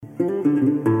Hello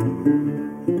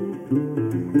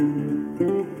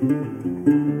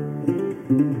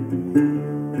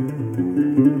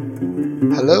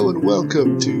and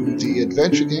welcome to the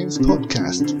Adventure Games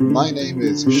Podcast. My name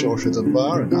is Shorter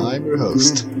Dunbar and I'm your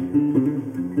host.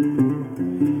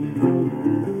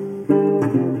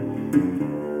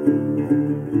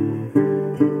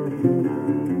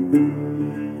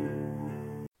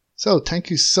 So thank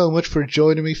you so much for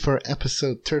joining me for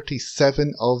episode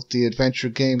 37 of the Adventure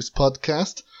Games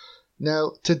Podcast.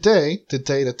 Now today, the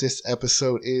day that this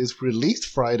episode is released,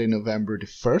 Friday, November the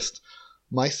 1st,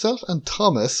 myself and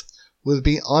Thomas will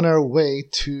be on our way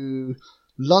to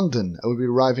London. I will be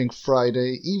arriving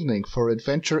Friday evening for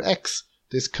Adventure X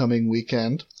this coming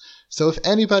weekend. So if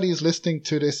anybody is listening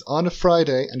to this on a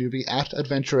Friday and you'll be at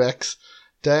Adventure X,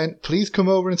 then please come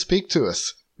over and speak to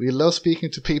us. We love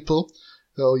speaking to people.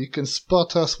 So you can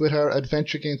spot us with our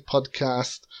Adventure Games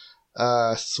Podcast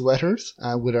sweaters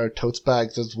and with our totes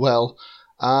bags as well.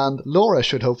 And Laura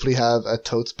should hopefully have a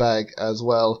totes bag as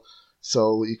well,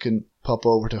 so you can pop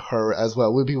over to her as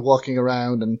well. We'll be walking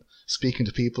around and speaking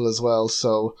to people as well.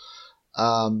 So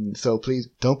please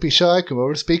don't be shy. Come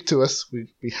over and speak to us. We'd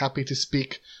be happy to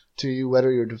speak to you,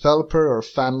 whether you're a developer or a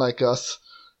fan like us.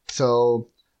 So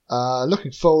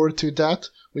looking forward to that.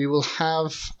 We will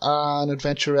have an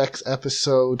Adventure X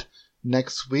episode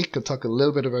next week. I'll talk a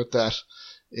little bit about that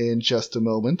in just a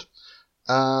moment.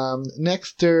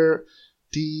 Next,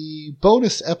 the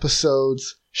bonus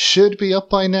episodes should be up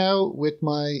by now with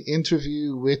my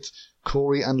interview with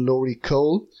Corey and Laurie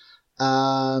Cole.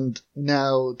 And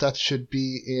now that should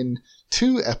be in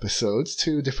two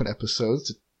different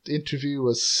episodes. The interview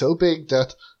was so big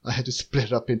that I had to split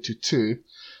it up into two.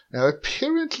 Now,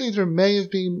 apparently there may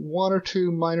have been one or two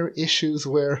minor issues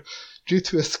where, due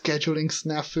to a scheduling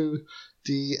snafu,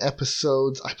 the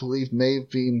episodes, I believe, may have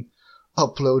been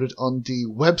uploaded on the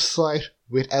website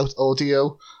without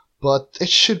audio, but it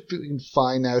should be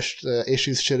fine now.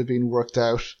 Issues should have been worked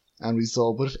out and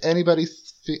resolved. But if anybody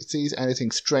sees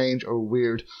anything strange or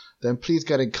weird, then please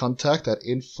get in contact at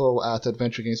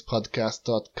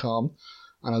info@adventuregamespodcast.com,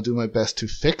 and I'll do my best to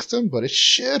fix them, but it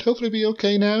should hopefully be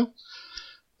okay now.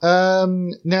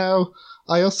 Now,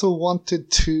 I also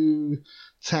wanted to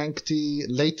thank the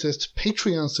latest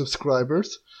Patreon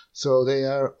subscribers. So they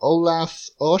are Olaf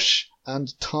Osh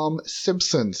and Tom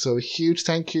Simpson. So a huge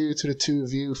thank you to the two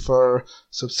of you for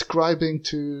subscribing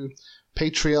to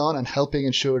Patreon and helping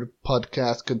ensure the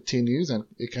podcast continues and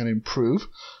it can improve.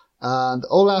 And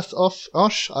Olaf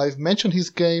Osh, I've mentioned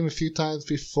his game a few times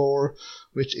before,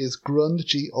 which is Grund,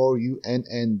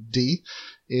 G-R-U-N-N-D.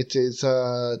 It is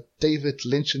a David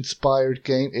Lynch-inspired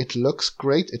game. It looks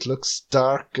great. It looks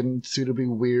dark and suitably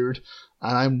weird,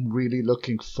 and I'm really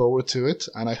looking forward to it.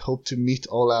 And I hope to meet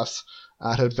Olaf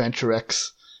at Adventure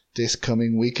X this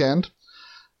coming weekend.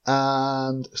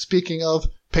 And speaking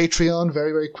of Patreon,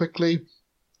 very, very quickly,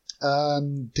 I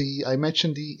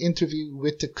mentioned the interview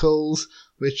with the Coles,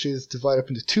 which is divided up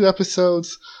into two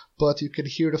episodes, but you can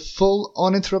hear the full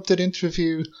uninterrupted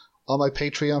interview on my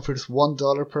Patreon for just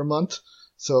 $1 per month.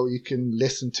 So you can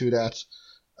listen to that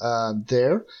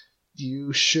there.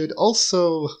 You should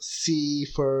also see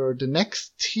for the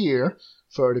next tier,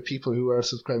 for the people who are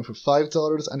subscribing for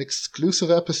 $5, an exclusive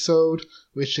episode,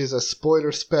 which is a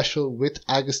spoiler special with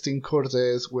Agustin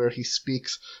Cortez, where he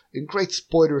speaks in great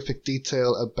spoilerific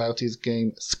detail about his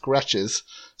game Scratches.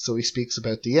 So he speaks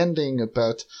about the ending,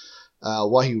 about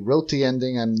why he wrote the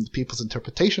ending, and people's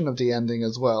interpretation of the ending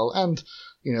as well, and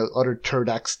other third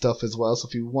act stuff as well. So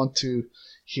if you want to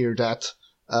hear that,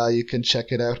 you can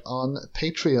check it out on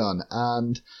Patreon.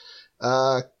 And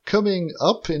coming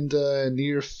up in the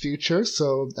near future,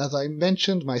 so as I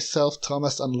mentioned, myself,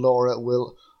 Thomas and Laura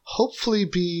will hopefully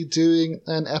be doing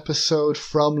an episode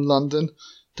from London.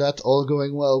 That all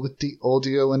going well with the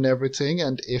audio and everything,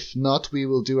 and if not, we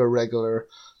will do a regular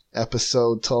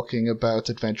episode talking about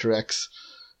Adventure X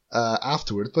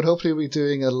afterwards. But hopefully we'll be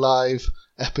doing a live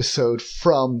episode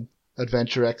from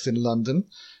Adventure X in London.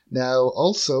 Now,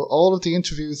 also, all of the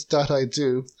interviews that I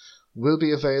do will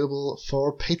be available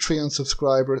for Patreon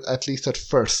subscribers, at least at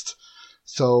first.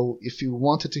 So if you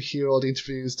wanted to hear all the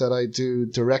interviews that I do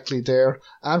directly there,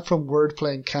 and from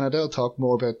Wordplay in Canada, I'll talk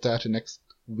more about that in the next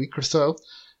week or so,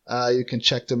 you can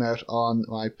check them out on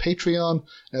my Patreon.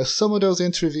 Now, some of those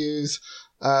interviews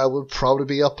will probably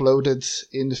be uploaded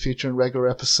in the future in regular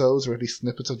episodes, or at least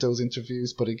snippets of those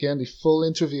interviews. But again, the full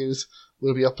interviews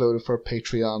will be uploaded for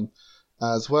Patreon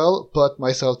as well. But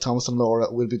myself, Thomas and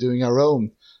Laura will be doing our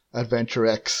own Adventure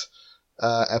X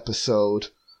episode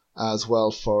as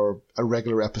well for a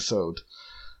regular episode.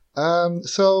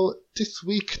 So this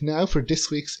week now, for this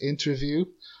week's interview,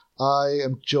 I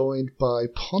am joined by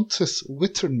Pontus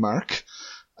Wittenmark,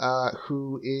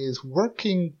 who is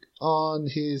working on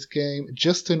his game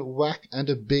Justin Whack and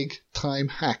a Big Time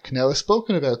Hack. Now, I've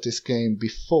spoken about this game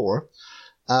before,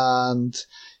 and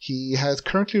he has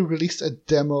currently released a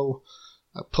demo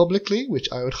publicly, which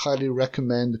I would highly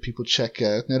recommend that people check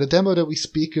out. Now, the demo that we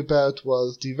speak about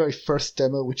was the very first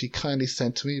demo, which he kindly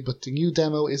sent to me, but the new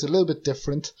demo is a little bit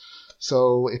different,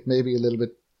 so it may be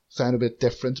sound a bit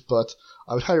different, but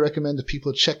I would highly recommend that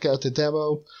people check out the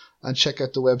demo and check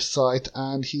out the website.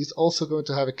 And he's also going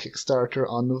to have a Kickstarter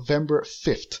on November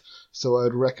 5th, so I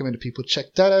would recommend that people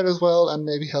check that out as well and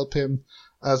maybe help him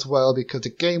as well, because the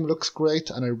game looks great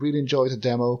and I really enjoyed the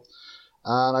demo.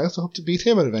 And I also hope to beat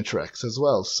him at Adventure X as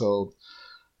well. So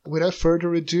without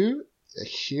further ado,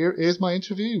 here is my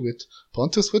interview with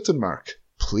Pontus Wittenmark.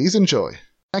 Please enjoy.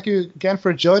 Thank you again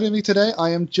for joining me today.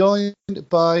 I am joined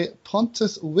by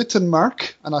Pontus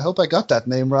Wittenmark, and I hope I got that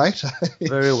name right.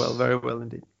 Very well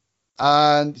indeed.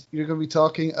 And you're going to be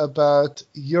talking about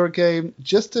your game,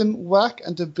 Justin Whack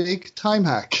and the Big Time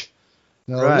Hack.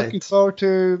 Now, right. I'm looking forward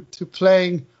to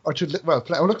playing, I'm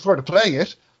looking forward to playing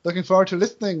it. Looking forward to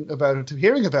listening about it, to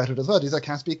hearing about it as well, because I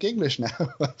can't speak English now.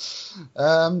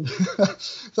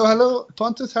 So hello,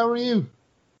 Pontus, how are you?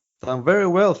 I'm very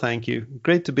well, thank you.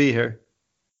 Great to be here.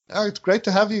 Oh, it's great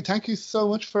to have you. Thank you so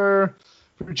much for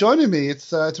joining me.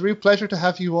 It's a real pleasure to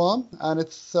have you on, and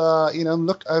it's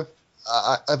look,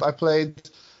 I played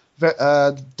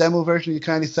the demo version you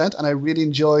kindly sent, and I really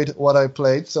enjoyed what I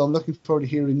played. So I'm looking forward to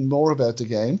hearing more about the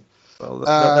game. Well,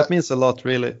 that means a lot,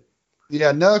 really.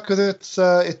 Yeah, no, because it's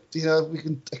I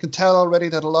can tell already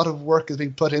that a lot of work is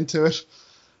being put into it.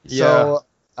 Yeah. So,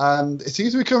 and it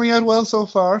seems to be coming out well so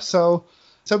far. So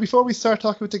before we start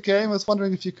talking about the game, I was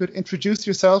wondering if you could introduce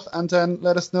yourself and then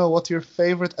let us know what your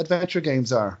favorite adventure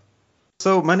games are.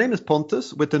 So my name is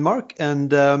Pontus Wittenmark,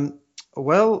 and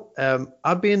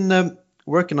I've been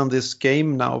working on this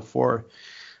game now for,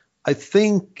 I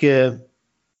think,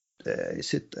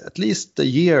 is it at least a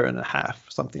year and a half,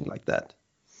 something like that.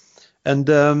 And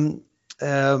you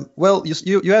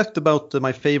asked about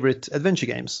my favorite adventure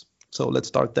games, so let's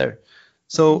start there.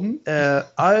 So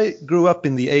I grew up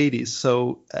in the 80s,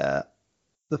 so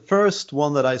the first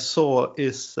one that I saw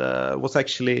was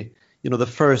actually the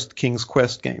first King's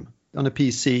Quest game on a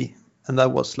PC, and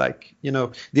that was like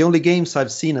the only games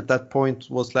I've seen at that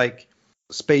point was like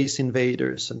Space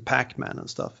Invaders and Pac-Man and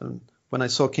stuff. And when I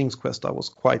saw King's Quest, I was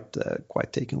quite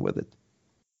taken with it.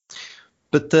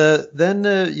 But then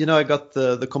I got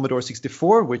the Commodore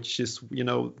 64, which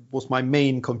was my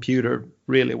main computer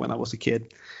really when I was a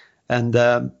kid. And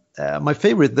my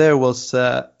favorite there was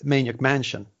Maniac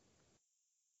Mansion.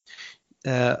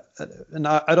 And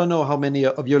I don't know how many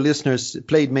of your listeners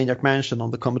played Maniac Mansion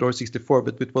on the Commodore 64,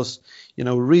 but it was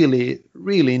really,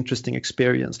 really interesting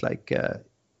experience. Like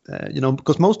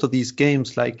because most of these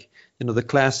games, like the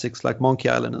classics like Monkey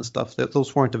Island and stuff,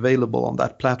 those weren't available on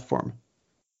that platform.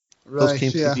 Those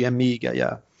came to the Amiga,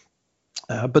 yeah.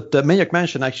 But Maniac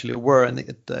Mansion actually were, and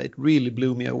it really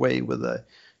blew me away with the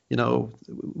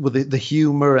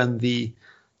humor and the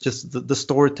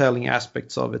storytelling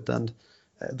aspects of it, and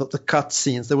the cut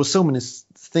scenes. There were so many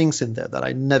things in there that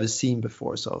I'd never seen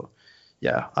before. So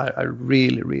yeah, I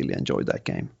really, really enjoyed that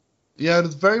game. Yeah, it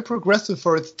was very progressive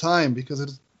for its time because it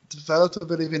was developed, I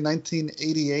believe, in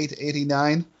 1988,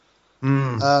 89.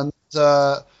 And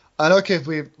okay,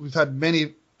 we've had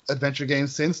many adventure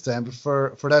games since then, but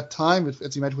for that time,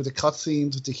 as you mentioned, with the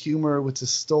cutscenes, with the humor, with the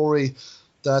story,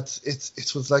 that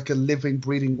it was like a living,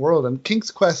 breathing world. And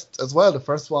King's Quest as well, the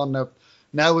first one.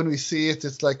 Now when we see it,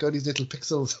 it's like these little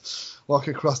pixels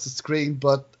walking across the screen.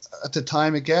 But at the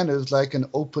time, again, it was like an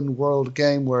open world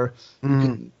game where you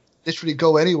can literally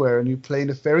go anywhere and you play in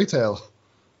a fairy tale.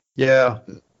 Yeah.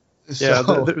 So, yeah,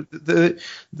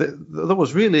 that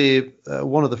was really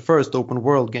one of the first open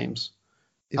world games.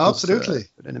 It absolutely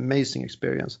was, an amazing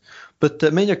experience. But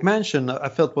Maniac Mansion, I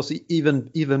felt, was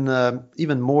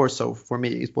even more so for me.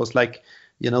 It was like,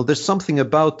 there's something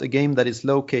about a game that is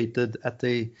located at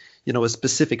a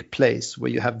specific place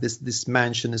where you have this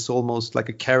mansion is almost like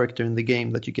a character in the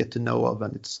game that you get to know of,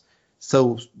 and it's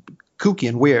so kooky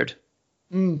and weird,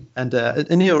 and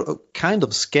kind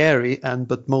of scary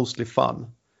but mostly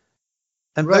fun.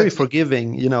 And very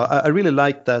forgiving, I really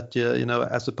like that,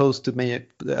 as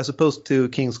opposed to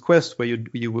King's Quest, where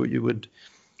you would,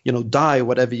 die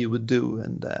whatever you would do,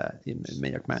 and in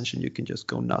Maniac Mansion you can just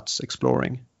go nuts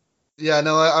exploring. Yeah,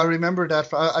 no, I remember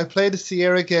that. I played the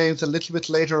Sierra games a little bit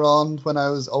later on when I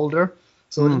was older,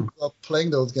 so I didn't grow up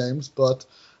playing those games. But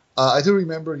I do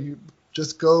remember you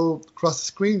just go across the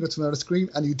screen, go to another screen,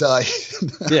 and you die.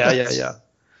 Yeah.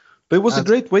 But it was a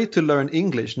great way to learn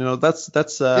English.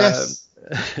 That's yes.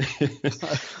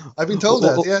 I've been told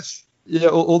that. Yes. Yeah,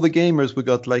 all the gamers we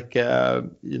got like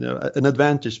an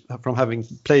advantage from having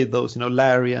played those,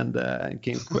 Larry and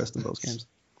King's Quest and those games.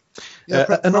 Yeah,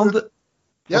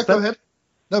 go ahead.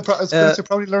 No, I was going to say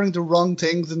probably learning the wrong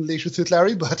things in Leisure Suit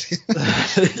Larry, but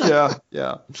yeah.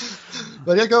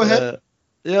 But yeah, go ahead.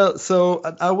 So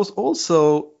I was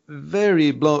also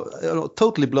totally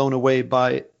blown away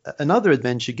by another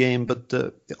adventure game, but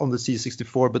on the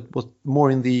C64, but was more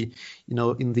in the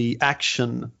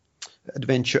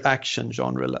adventure action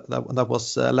genre. That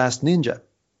was Last Ninja.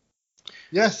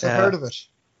 Yes, I've heard of it.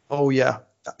 Oh yeah,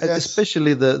 yes.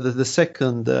 Especially the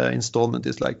second installment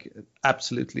is like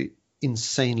absolutely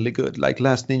insanely good. Like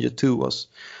Last Ninja 2 was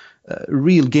a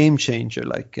real game changer,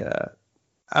 like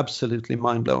absolutely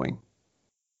mind blowing.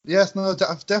 Yes, no,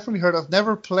 I've definitely heard. I've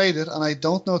never played it, and I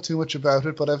don't know too much about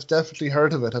it, but I've definitely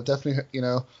heard of it. I've definitely,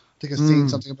 I think I've seen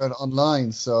something about it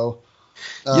online. So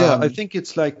yeah, I think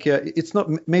it's like it's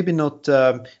maybe not.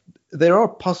 There are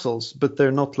puzzles, but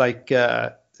they're not like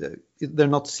they're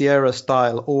not Sierra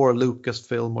style or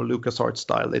Lucasfilm or LucasArts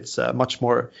style. It's much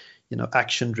more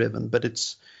action driven, but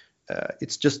it's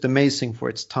just amazing for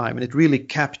its time, and it really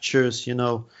captures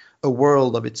a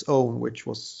world of its own, which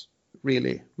was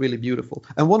really, really beautiful.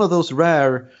 And one of those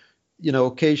rare,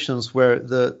 occasions where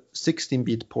the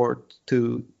 16-bit port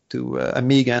to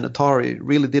Amiga and Atari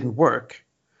really didn't work,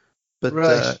 but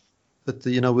right. With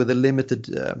a limited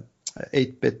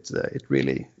 8-bit,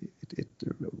 it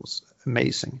was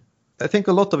amazing. I think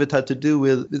a lot of it had to do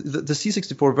with the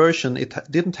C64 version. It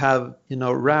didn't have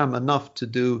RAM enough to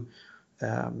do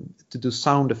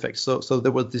sound effects. So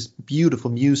there was this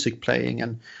beautiful music playing,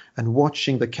 and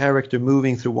watching the character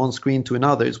moving through one screen to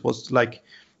another. It was like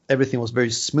everything was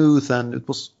very smooth, and it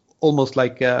was almost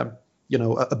like a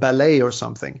ballet or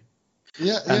something.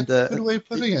 Yeah, and, good way of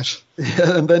putting it.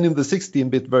 And then in the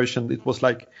 16-bit version, it was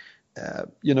like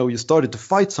you started to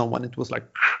fight someone. It was like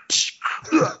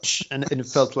and it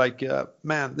felt like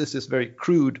man, this is very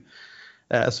crude.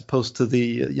 As opposed to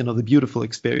the the beautiful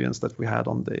experience that we had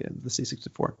on the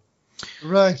C64.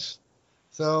 Right.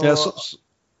 So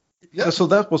so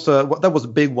that was a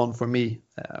big one for me,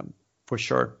 for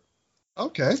sure.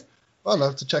 Okay. Well, I'll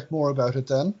have to check more about it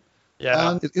then.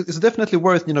 Yeah, it's definitely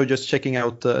worth just checking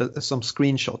out some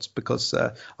screenshots, because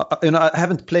I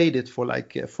haven't played it for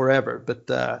like forever, but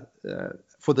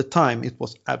for the time it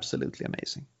was absolutely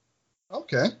amazing.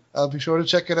 Okay, I'll be sure to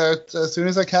check it out as soon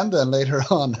as I can then later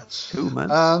on. Cool, man.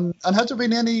 And have there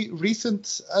been any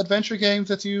recent adventure games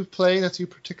that you've played that you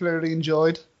particularly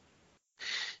enjoyed?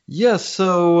 Yes,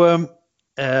 so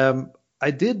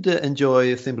I did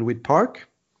enjoy Thimbleweed Park.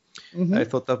 Mm-hmm. I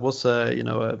thought that was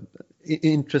a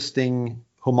interesting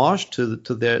homage to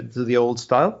the old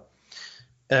style.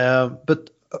 But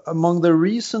among the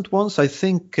recent ones, I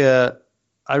think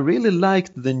I really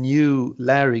liked the new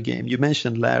Larry game. You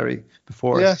mentioned Larry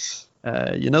before. Yes.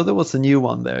 There was a new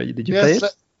one there. Did you play it?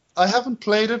 I haven't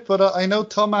played it, but I know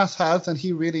Thomas has, and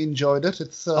he really enjoyed it.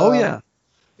 It's oh yeah.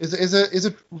 Is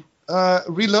it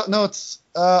reload? No, it's.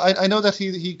 I know that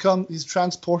he's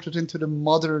transported into the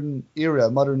modern era,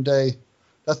 modern day.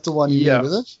 That's the one you mean,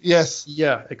 is it? Yes.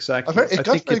 Yeah, exactly. I've heard it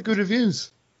got very good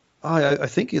reviews. I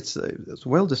think it's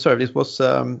well deserved. It was.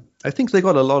 I think they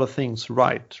got a lot of things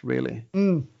right, really.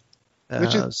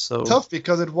 Which is tough,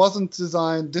 because it wasn't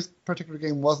designed. This particular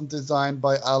game wasn't designed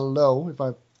by Al Lowe, if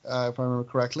I remember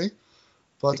correctly,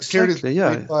 but clearly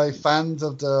made by fans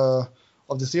of the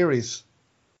series.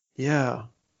 Yeah.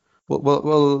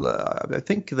 Well, I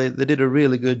think they did a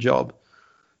really good job.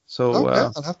 So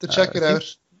okay, I'll have to check it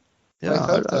out.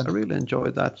 Yeah, I really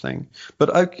enjoyed that thing.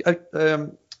 But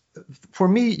for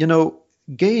me,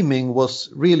 gaming was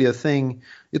really a thing.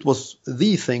 It was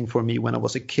the thing for me when I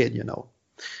was a kid,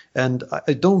 And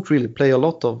I don't really play a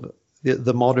lot of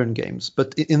the modern games.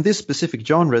 But in this specific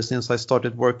genre, since I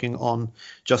started working on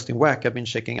Justin Whack, I've been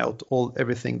checking out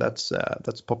everything that's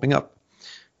popping up.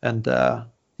 And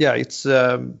it's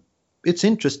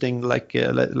interesting. Like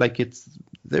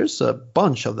there's a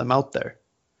bunch of them out there.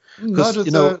 There's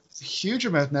a huge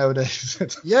amount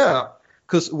nowadays. Yeah.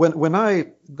 Because when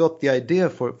I got the idea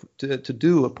to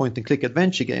do a point-and-click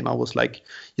adventure game, I was like,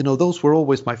 those were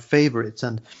always my favorites.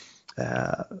 And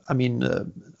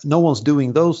no one's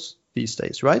doing those these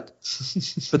days, right?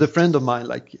 But a friend of mine,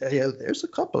 there's a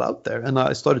couple out there. And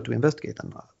I started to investigate,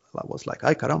 and I was like,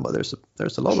 ay caramba,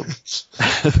 there's a lot of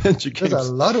adventure games. There's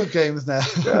a lot of games now.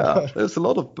 Yeah, there's a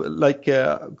lot of,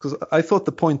 because I thought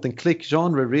the point-and-click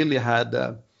genre really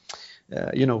had,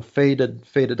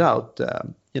 faded out,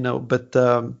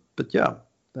 but yeah,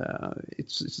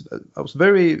 I was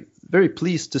very very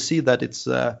pleased to see that it's.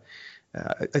 I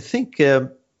think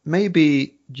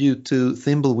maybe due to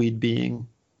Thimbleweed being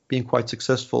quite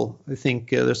successful, I think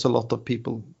there's a lot of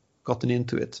people gotten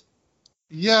into it.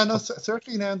 Yeah, no,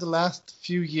 certainly now in the last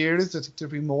few years, I think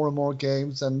there'll be more and more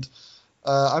games, and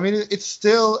I mean, it's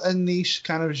still a niche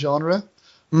kind of genre,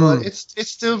 but it's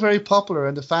still very popular,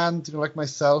 and the fans, like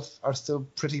myself, are still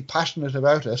pretty passionate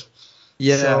about it.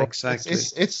 Yeah, So exactly.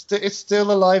 It's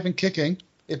still alive and kicking.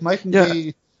 It mightn't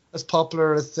be as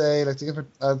popular as say like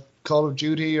Call of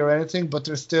Duty or anything, but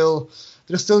they're still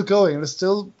going.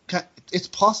 It's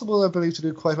possible, I believe, to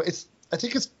do quite well. I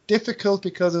think it's difficult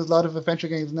because there's a lot of adventure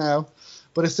games now,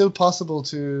 but it's still possible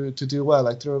to do well.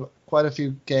 Like there are quite a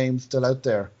few games still out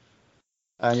there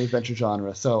in the adventure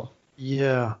genre. So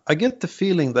yeah, I get the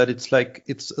feeling that it's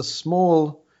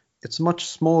a much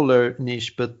smaller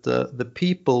niche, but the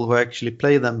people who actually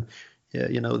play them,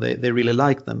 they really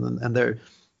like them,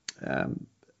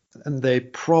 and they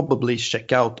probably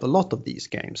check out a lot of these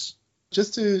games.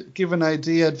 Just to give an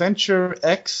idea, Adventure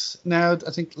X now,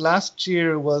 I think last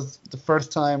year was the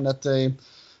first time that they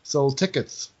sold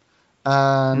tickets.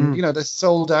 And, they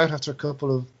sold out after a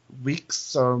couple of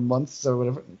weeks or months or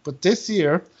whatever. But this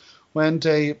year, when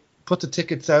they put the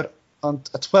tickets out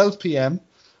at 12 p.m.,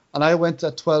 and I went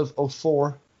at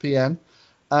 12:04 p.m.,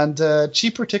 and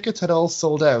cheaper tickets had all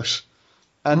sold out.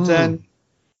 And then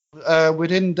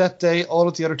within that day, all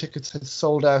of the other tickets had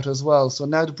sold out as well. So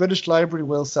now the British Library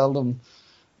will sell them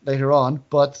later on,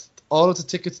 but all of the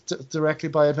tickets directly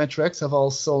by Adventure X have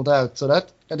all sold out. So that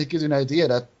kind of gives you an idea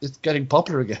that it's getting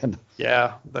popular again.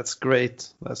 Yeah, that's great.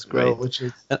 That's great.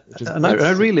 And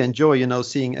I really enjoy,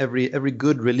 seeing every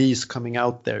good release coming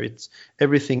out there.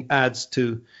 Everything adds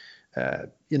to, to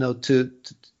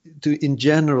in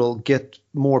general get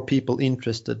more people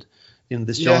interested in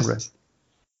this genre.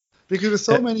 Because there's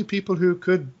so many people who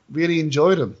could really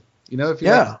enjoy them. If you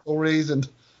like stories and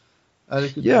they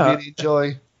could really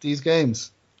enjoy these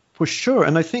games. For sure,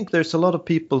 and I think there's a lot of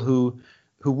people who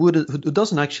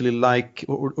doesn't actually like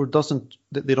or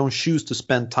they don't choose to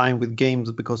spend time with games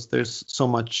because there's so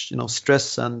much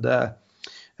stress and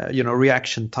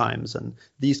reaction times, and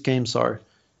these games are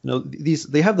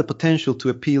they have the potential to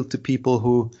appeal to people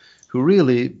who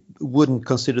really wouldn't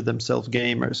consider themselves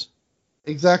gamers.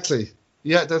 Exactly.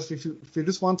 Yeah, that's if you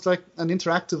just want like an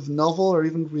interactive novel or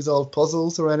even resolve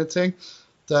puzzles or anything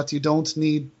that you don't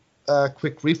need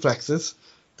quick reflexes,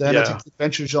 then I think the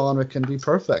adventure genre can be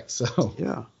perfect. So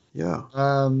yeah.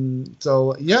 I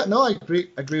agree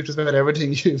with just about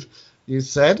everything you've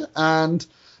said. And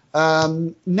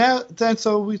now then,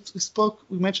 so we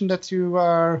mentioned that you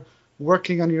are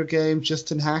working on your game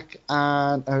Justin Hack,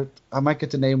 and I might get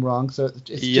the name wrong, so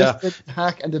it's Justin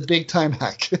Hack and the Big Time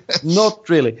Hack. Not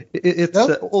really. It's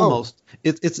almost.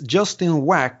 It's Justin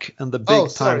Whack and the Big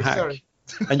Time Hack. Sorry.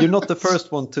 And you're not the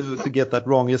first one to get that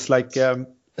wrong. It's like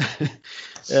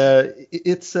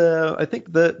it's. I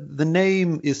think the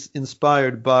name is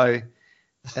inspired by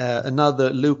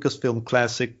another Lucasfilm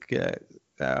classic, the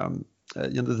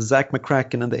Zack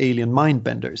McCracken and the Alien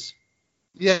Mindbenders.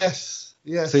 Yes.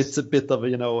 So it's a bit of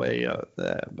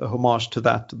a homage to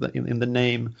that in the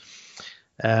name.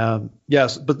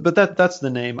 Yes, but that's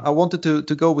the name. I wanted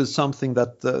to go with something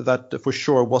that for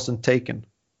sure wasn't taken.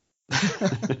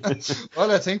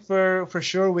 Well, I think for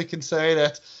sure we can say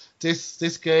that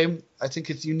this game, I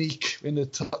think it's unique in the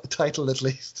title at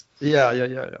least. Yeah.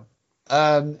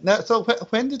 Now, so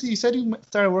when did you said you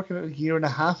started working a year and a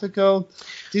half ago?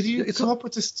 Did you come up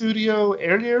with the studio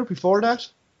earlier before that?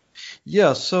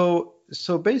 Yeah. So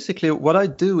basically, what I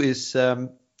do is, I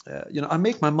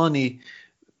make my money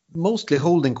mostly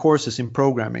holding courses in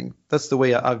programming. That's the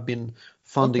way I've been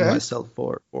funding myself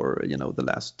for the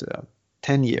last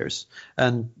 10 years.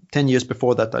 And 10 years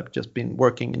before that, I've just been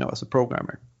working, as a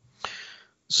programmer.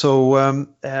 So,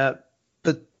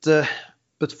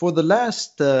 but for the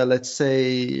last, let's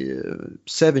say,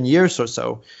 7 years or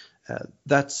so,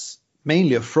 that's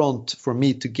mainly a front for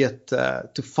me to get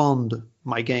to fund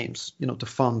my games, to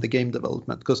fund the game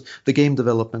development, because the game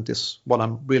development is what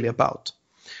I'm really about.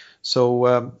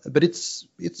 So, but it's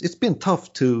been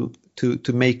tough to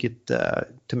make it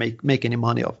to make any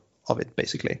money of it,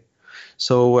 basically.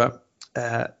 So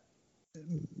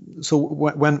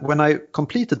when I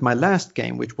completed my last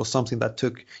game, which was something that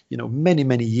took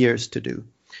many years to do,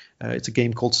 it's a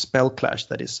game called Spell Clash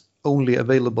that is only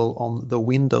available on the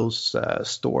Windows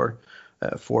store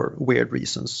for weird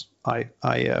reasons. I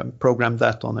programmed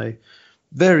that on a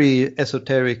very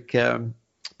esoteric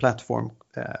platform,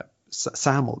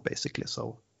 SAML, basically.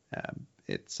 So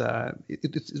it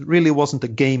really wasn't a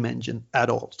game engine at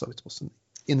all. So it was an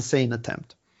insane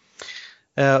attempt.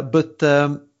 But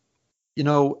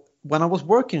when I was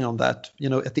working on that,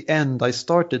 at the end, I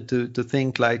started to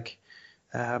think like,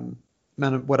 man,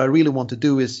 what I really want to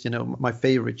do is, my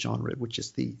favorite genre, which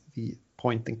is the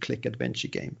point and click adventure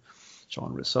game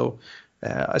genre. So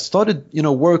I started,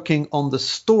 working on the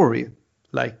story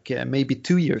like maybe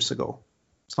 2 years ago,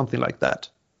 something like that.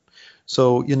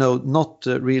 So, not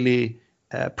really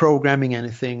programming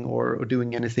anything or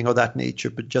doing anything of that nature,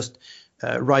 but just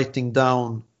writing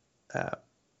down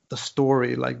the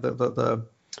story, like the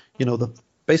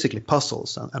basically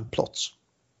puzzles and plots.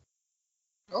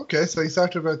 Okay, so you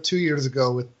started about 2 years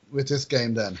ago with this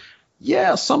game then?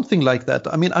 Yeah, something like that.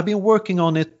 I mean, I've been working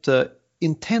on it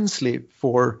intensely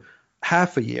for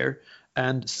half a year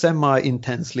and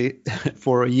semi-intensely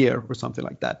for a year or something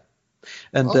like that.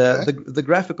 And Okay. the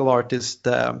graphical artist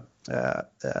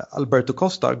Alberto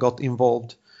Costa got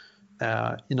involved,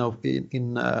 in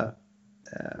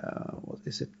what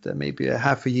is it? Maybe a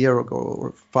half a year ago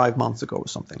or 5 months ago or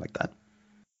something like that.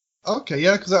 Okay,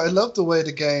 yeah, because I love the way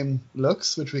the game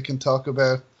looks, which we can talk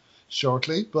about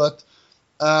shortly. But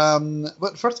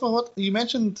first of all, what you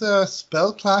mentioned,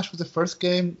 Spell Clash was the first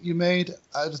game you made.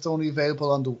 It's only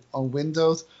available on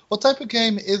Windows. What type of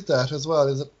game is that as well?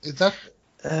 Is that?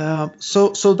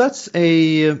 So that's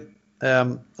a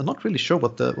I'm not really sure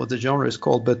what the genre is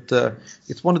called, but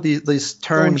it's one of these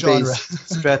turn-based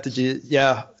strategy.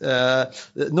 Yeah,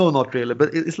 no, not really,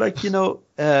 but it's like you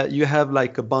have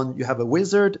like you have a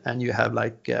wizard, and you have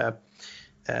like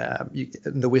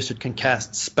the wizard can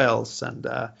cast spells, and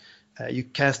you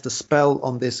cast a spell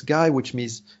on this guy, which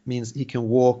means he can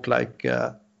walk like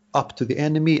up to the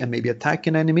enemy and maybe attack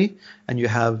an enemy, and you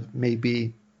have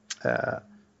maybe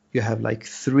like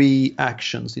 3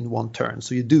 actions in one turn.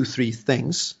 So you do 3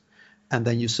 things, and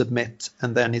then you submit,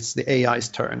 and then it's the AI's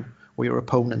turn or your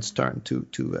opponent's turn to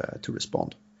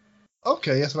respond.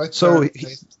 Okay, yes, right. So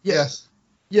yes,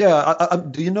 yeah.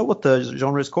 Do you know what the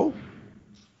genre is called?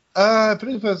 I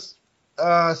believe it's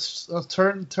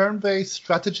turn-based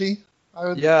strategy. I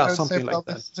would something say like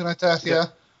probably that. something like that. Yeah,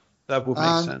 that would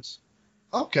make sense.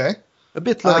 Okay, a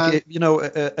bit like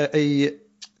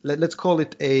let's call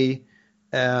it a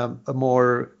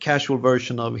more casual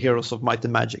version of Heroes of Might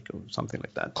and Magic or something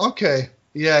like that. Okay,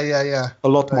 yeah. A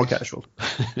lot more casual.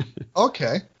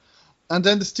 Okay, and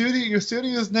then your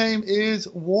studio's name is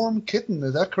Warm Kitten.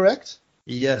 Is that correct?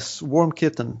 Yes, Warm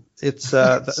Kitten. It's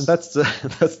that's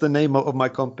the name of my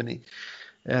company.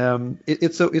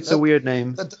 It's a weird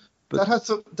name. That has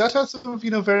some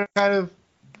very kind of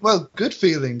good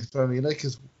feelings for me. Like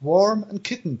it's warm and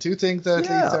kitten, 2 things that at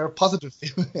least are positive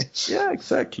feelings. Yeah,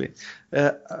 exactly.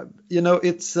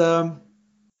 It's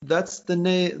that's the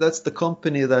name. That's the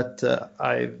company that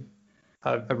I've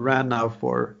ran now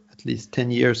for at least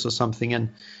 10 years or something, and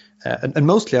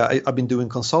mostly I've been doing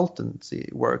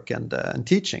consultancy work and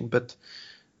teaching, but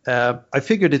I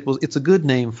figured it's a good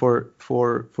name for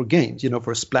games.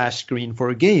 For a splash screen for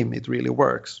a game, it really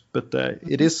works. But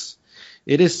it is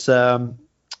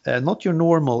not your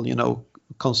normal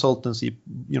consultancy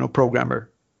programmer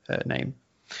name.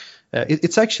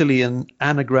 It's actually an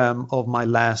anagram of my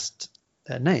last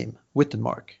name,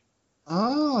 Wittenmark.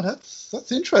 Oh,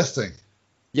 that's interesting.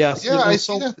 Yes, yeah, I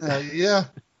see that now. Yeah.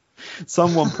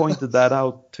 Someone pointed that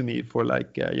out to me for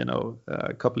like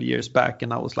a couple of years back,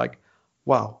 and I was like,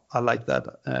 wow, I like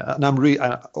that. And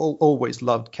I always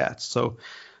loved cats, so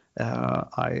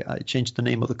I changed the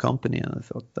name of the company, and I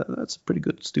thought that's a pretty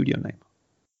good studio name.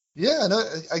 Yeah, no,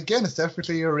 again, it's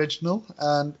definitely original,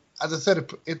 and as I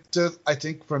said, it does, I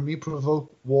think, for me,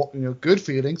 provoke good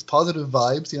feelings, positive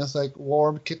vibes. It's like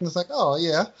Warm Kitten. It's like, oh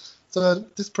yeah, so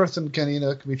this person can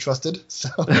be trusted. So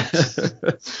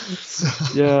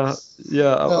yeah.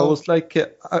 I was like,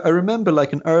 I remember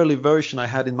like an early version I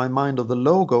had in my mind of the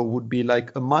logo would be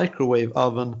like a microwave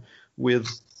oven with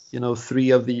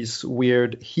 3 of these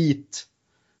weird heat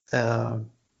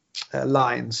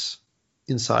lines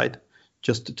inside,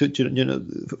 just to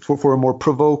for a more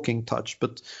provoking touch.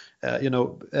 But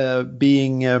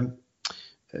being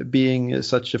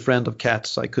such a friend of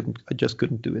cats, I just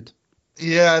couldn't do it.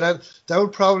 Yeah, that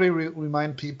would probably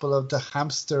remind people of the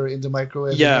hamster in the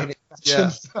microwave. Yeah.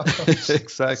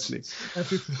 Exactly.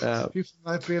 People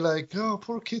might be like, "Oh,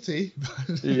 poor kitty."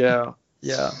 Yeah.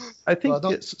 I think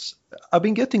I've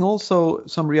been getting also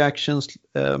some reactions,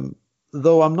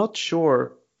 though I'm not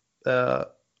sure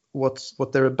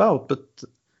what they're about. But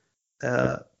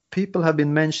people have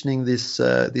been mentioning this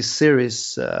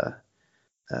series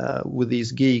with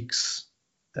these geeks.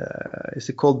 Is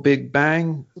it called Big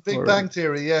Bang? The Big Bang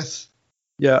Theory, yes.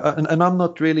 Yeah, and I'm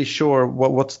not really sure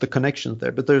what's the connection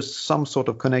there, but there's some sort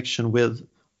of connection with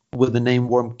the name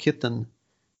Warm Kitten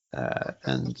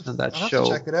and that I'll have show.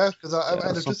 to check it out because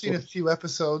I've just seen a few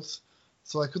episodes,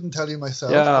 so I couldn't tell you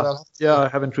myself. But I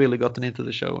haven't really gotten into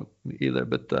the show either,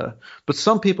 but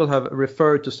some people have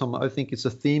referred to some. I think it's a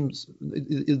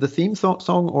the theme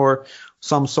song or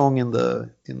some song in the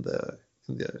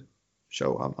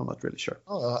show. I'm not really sure.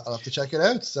 Oh, I'll have to check it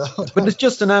out. So, but it's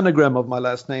just an anagram of my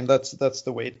last name. That's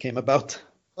the way it came about.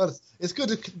 Well, it's good.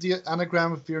 The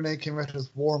anagram of your name came out as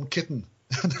Warm Kitten.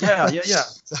 Yeah.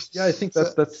 I think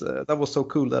that was so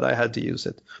cool that I had to use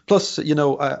it. Plus,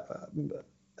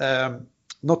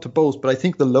 not to boast, but I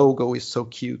think the logo is so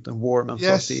cute and warm and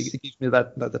fuzzy. It gives me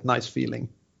that nice feeling.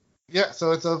 Yeah,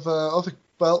 so it's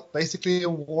basically a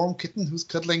warm kitten who's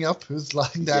cuddling up, who's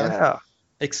lying down. Yeah,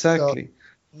 exactly. So,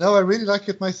 no, I really like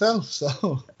it myself.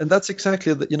 So, and that's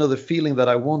exactly the feeling that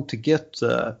I want to get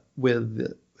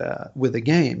with a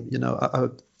game.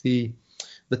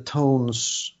 The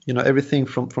tones, everything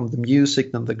from the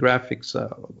music and the graphics.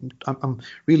 I'm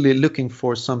really looking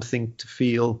for something to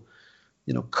feel,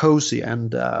 cozy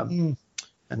and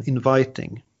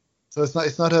inviting. So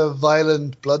it's not a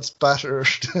violent blood spatter.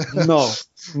 No.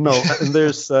 And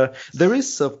there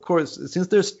is, of course, since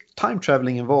there's time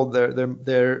traveling involved,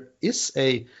 there is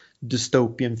a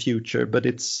dystopian future, but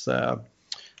it's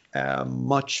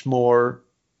much more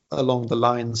along the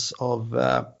lines of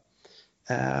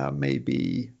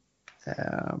maybe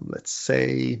let's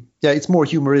say, it's more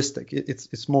humoristic.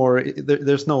 It's more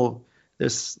there's not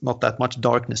that much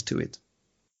darkness to it.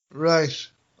 Right.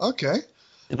 Okay.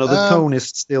 The tone is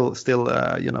still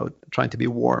trying to be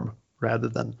warm rather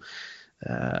than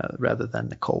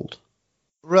cold.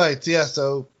 Right. Yeah.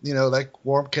 So like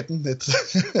Warm Kitten.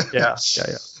 It's yeah.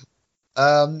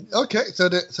 Okay. So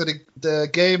the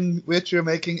game which you're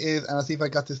making is, and I'll see if I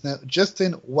got this now,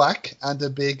 Justin Whack and a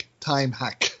Big Time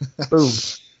Hack. Boom.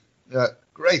 Yeah.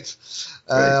 Great.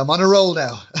 I'm on a roll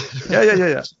now.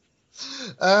 Yeah.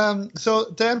 So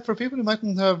then, for people who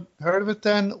mightn't have heard of it,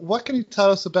 then what can you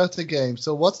tell us about the game?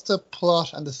 So what's the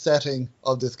plot and the setting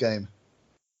of this game?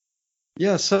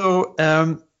 Yeah, so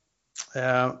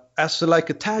as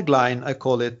like a tagline, I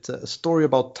call it a story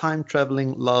about time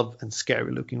traveling, love, and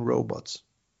scary looking robots.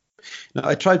 Now,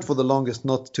 I tried for the longest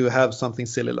not to have something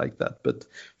silly like that, but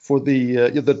for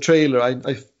the trailer,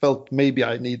 I felt maybe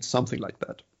I need something like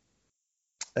that.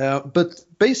 But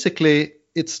basically,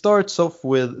 it starts off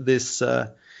with this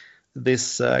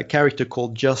character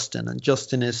called Justin, and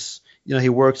Justin is, he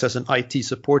works as an IT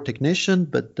support technician,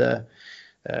 but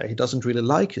he doesn't really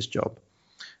like his job.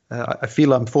 I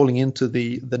feel I'm falling into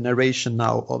the narration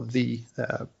now of the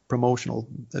promotional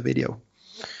video.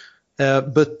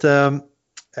 So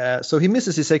he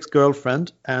misses his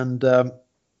ex-girlfriend, and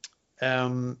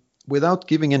without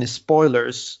giving any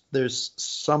spoilers, there's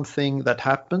something that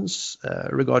happens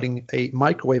regarding a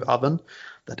microwave oven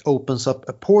that opens up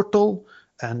a portal,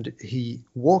 and he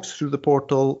walks through the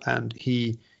portal, and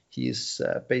he is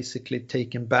basically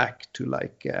taken back to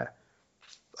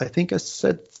I think I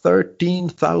said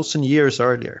 13,000 years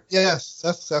earlier. Yes,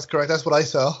 that's correct. That's what I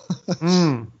saw.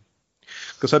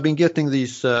 Because I've been getting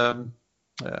these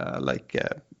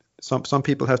some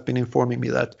people have been informing me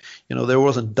that there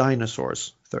wasn't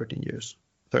dinosaurs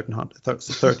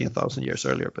 13,000 years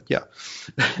earlier, but yeah.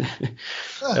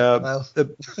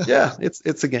 Yeah,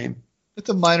 it's a game. It's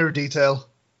a minor detail.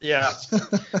 Yeah.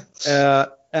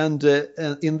 And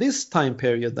in this time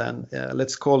period, then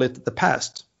let's call it the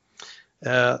past.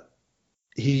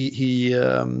 He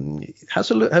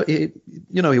has a look. He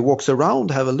walks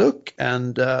around, have a look,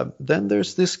 and then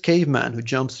there's this caveman who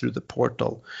jumps through the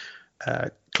portal,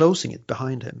 closing it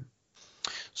behind him.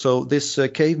 So this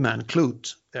caveman,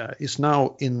 Clute, is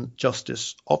now in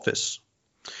Justice's office,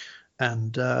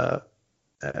 and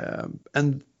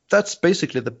that's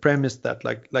basically the premise that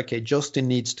Justin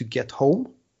needs to get home,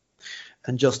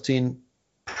 and Justin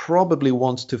probably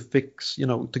wants to fix,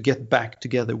 to get back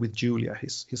together with Julia,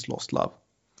 his lost love,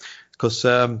 because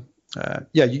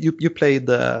you played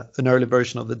an early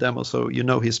version of the demo, so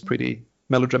he's pretty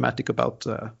melodramatic about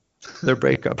their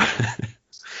breakup.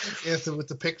 Yes, with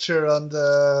the picture on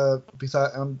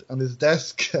his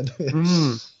desk, and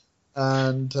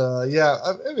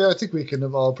I think we can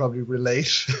all probably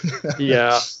relate.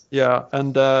 yeah,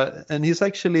 and he's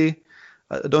actually,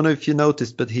 I don't know if you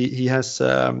noticed, but he has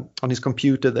on his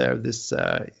computer there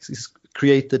he's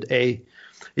created a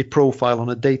profile on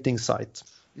a dating site.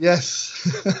 Yes,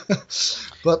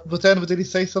 but then did he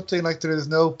say something like there is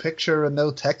no picture and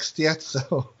no text yet?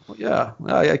 So yeah,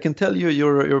 I can tell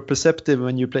you're perceptive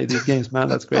when you play these games, man.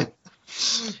 That's great.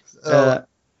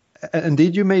 And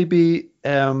did you maybe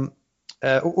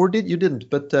or didn't?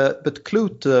 But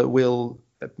Clute will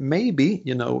maybe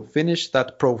finish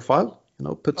that profile,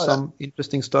 put some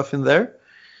interesting stuff in there.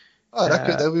 Oh,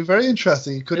 that would be very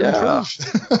interesting. It could improve.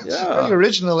 Yeah. Very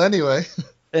original, anyway.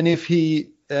 And if he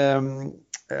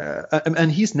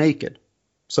and he's naked,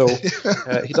 so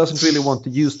he doesn't really want to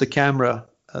use the camera,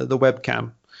 the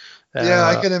webcam.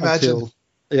 I can imagine.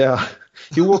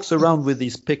 He walks around with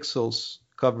these pixels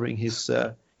covering his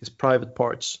private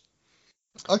parts.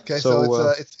 Okay,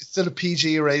 so it's still a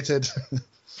PG rated.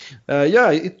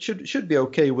 It should be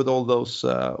okay with all those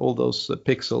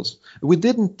pixels. We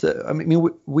didn't.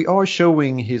 We are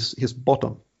showing his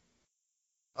bottom.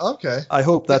 Okay. I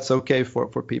hope that's okay for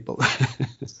people.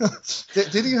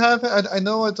 Did you have? I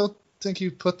know I don't think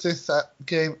you put this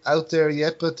game out there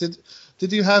yet, but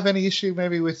did you have any issue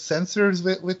maybe with censors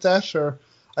with that? Or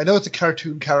I know it's a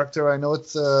cartoon character. I know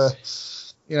it's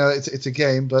it's a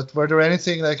game, but were there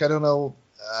anything like, I don't know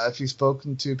if you've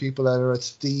spoken to people that are at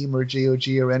Steam or GOG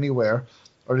or anywhere,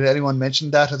 or did anyone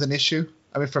mention that as an issue?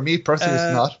 I mean, for me personally,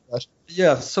 it's not. But.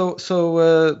 Yeah, so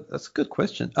that's a good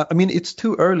question. I mean, it's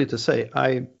too early to say.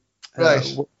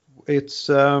 Right. It's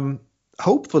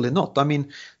hopefully not. I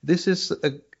mean, this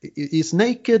is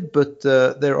naked, but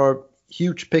there are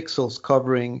huge pixels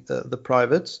covering the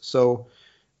privates, so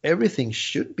everything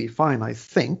should be fine, I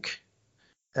think.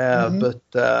 But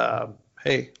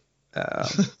hey.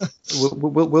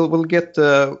 We'll get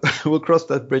we'll cross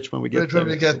that bridge when we get there.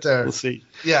 When we get there, we'll see.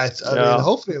 Yeah, I mean,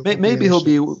 hopefully maybe he'll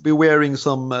be wearing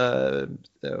some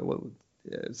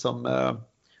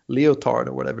leotard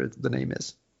or whatever the name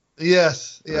is.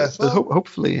 Yes. But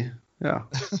hopefully, yeah.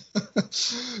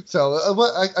 So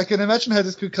I can imagine how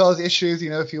this could cause issues.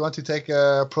 If you want to take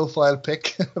a profile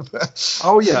pic.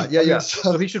 Oh yeah.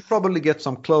 So he should probably get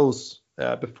some clothes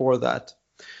before that.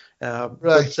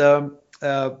 Right. But,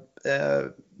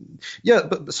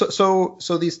 but so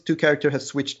these two characters have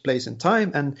switched place in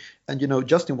time, and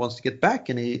Justin wants to get back,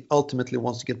 and he ultimately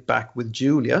wants to get back with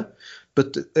Julia.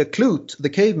 But Clute, the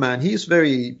caveman, he's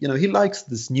very, he likes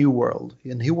this new world,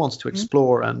 and he wants to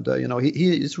explore, and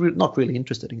he is not really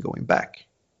interested in going back.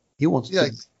 He wants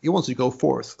to go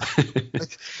forth.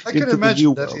 I can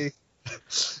imagine that he.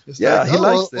 He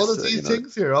likes this. All of these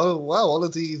things here. Oh wow! All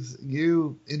of these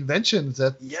new inventions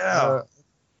that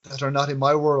are not in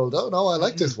my world. Oh no, I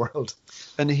like this world.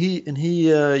 And he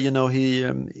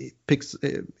picks.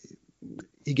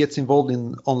 He gets involved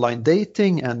in online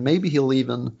dating, and maybe he'll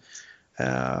even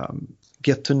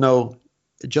get to know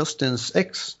Justin's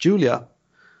ex, Julia,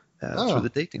 through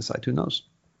the dating site. Who knows?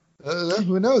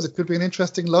 Who knows? It could be an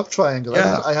interesting love triangle.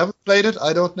 Yeah. I haven't played it.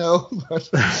 I don't know.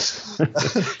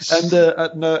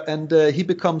 And he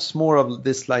becomes more of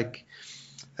this like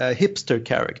hipster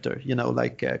character,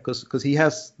 because he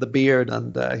has the beard,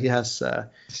 and he has,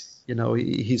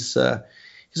 he's a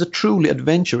truly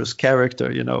adventurous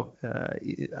character,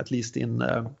 at least in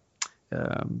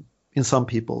some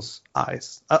people's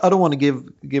eyes. I don't want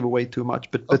to give away too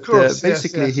much, but course,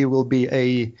 basically yes. He will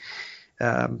be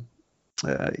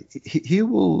he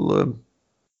will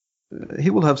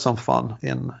have some fun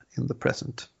in the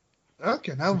present.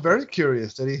 Okay, now I'm very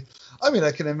curious that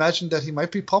I can imagine that he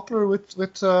might be popular with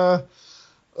some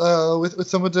of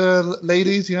the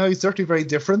ladies. He's certainly very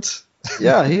different.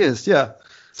 Yeah, he is. Yeah,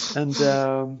 and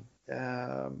so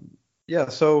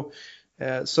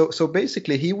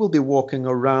basically he will be walking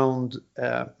around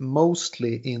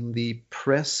mostly in the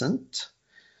present.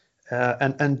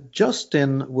 And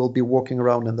Justin will be walking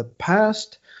around in the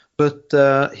past, but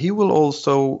he will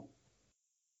also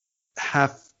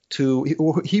have to.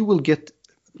 He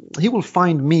will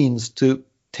find means to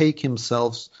take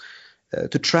himself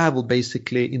to travel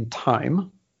basically in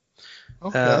time.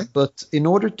 Okay. But in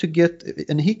order to get,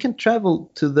 and he can travel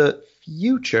to the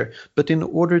future, but in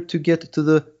order to get to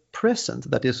the present,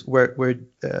 that is where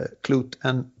Clute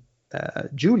and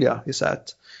Julia is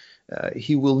at,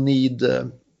 he will need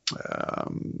to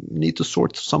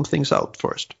sort some things out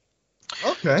first.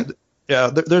 Okay. Yeah,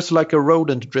 there's like a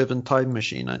rodent-driven time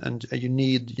machine, and you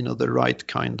need, the right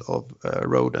kind of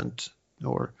rodent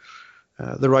or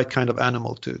the right kind of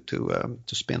animal to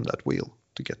spin that wheel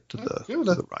to get to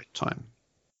the right time.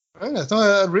 Very nice. No,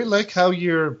 I really like how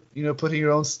you're putting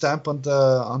your own stamp on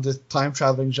the time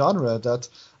traveling genre. That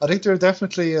I think there's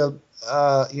definitely a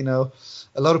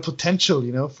lot of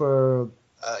potential for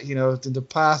in the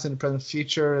past, in the present,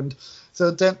 future. And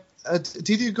so then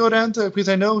did you go down to, because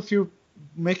I know if you're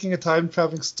making a time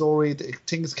traveling story,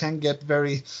 things can get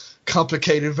very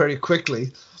complicated very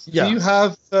quickly. Yeah. Do you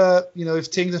have if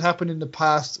things that happen in the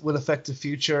past will affect the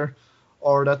future,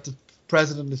 or that the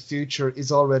present and the future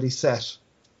is already set,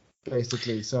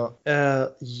 basically? So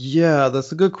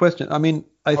that's a good question. I mean,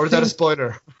 is that a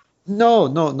spoiler? No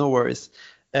worries.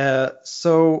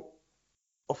 So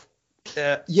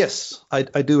Yes, I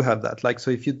do have that. Like,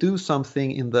 so if you do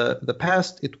something in the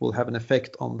past, it will have an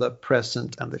effect on the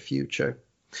present and the future.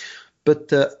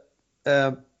 But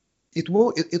it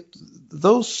will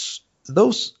those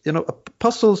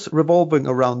puzzles revolving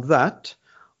around that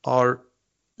are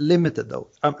limited though.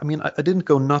 I mean, I didn't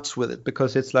go nuts with it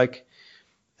because it's like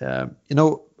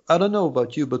I don't know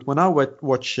about you, but when I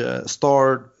watch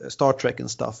Star Trek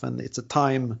and stuff, and it's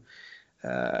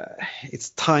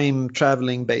time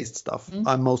traveling based stuff.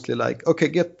 I'm mostly like, okay,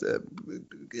 get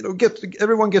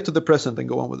everyone get to the present and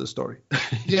go on with the story.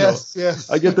 Yes, yes.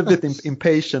 I get a bit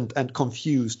impatient and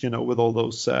confused, with all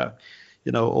those,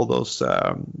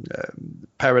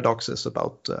 paradoxes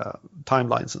about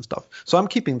timelines and stuff. So I'm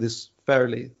keeping this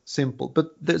fairly simple,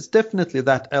 but there's definitely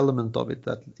that element of it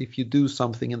that if you do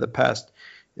something in the past,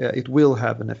 it will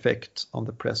have an effect on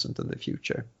the present and the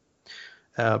future.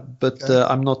 But okay.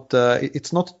 I'm not.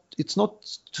 It's not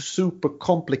super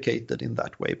complicated in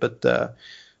that way. But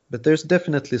there's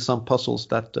definitely some puzzles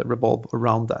that revolve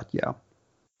around that. Yeah.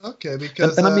 Okay.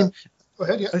 Because and I mean, go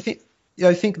ahead. Yeah.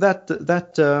 I think that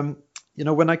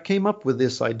when I came up with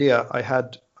this idea, I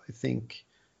had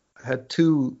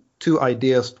two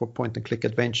ideas for point and click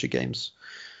adventure games,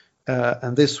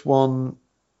 and this one.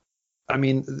 I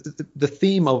mean, the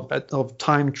theme of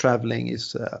time traveling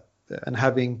is and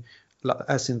having,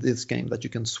 as in this game, that you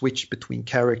can switch between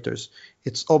characters.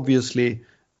 It's obviously,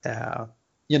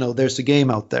 there's a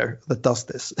game out there that does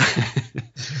this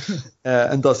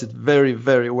and does it very,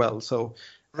 very well. So,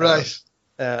 right.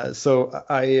 So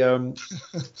I,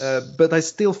 but I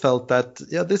still felt that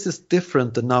this is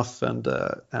different enough, and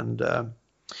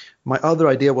my other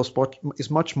idea was is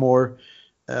much more.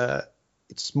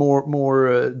 It's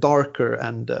more darker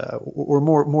and or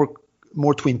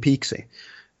more Twin Peaksy.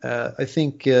 I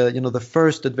think the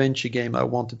first adventure game I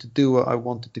wanted to do, I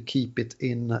wanted to keep it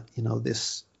in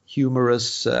this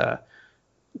humorous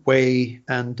way,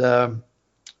 and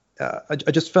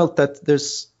I just felt that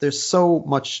there's so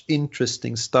much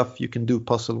interesting stuff you can do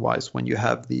puzzle wise when you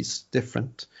have these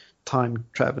different time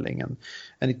traveling,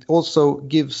 and it also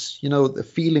gives the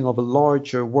feeling of a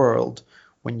larger world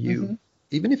when you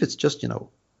even if it's just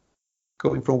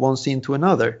going from one scene to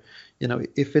another,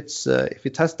 if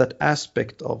it has that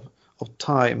aspect of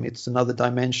time, it's another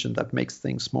dimension that makes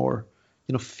things more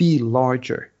feel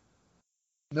larger.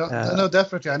 No,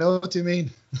 definitely, I know what you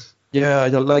mean. Yeah,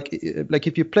 like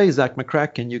if you play Zack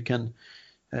McCracken, you can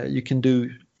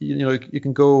do you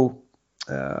can go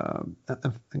and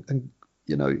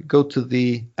go to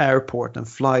the airport and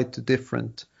fly to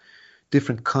different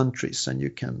countries, and you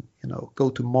can go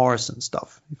to Mars and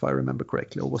stuff, if I remember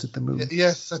correctly, or was it the moon?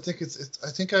 Yes, I think I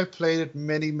think I played it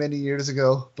many years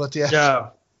ago, but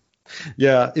yeah.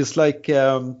 It's like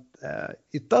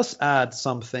it does add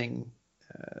something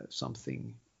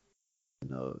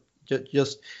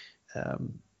just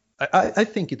I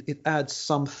think it adds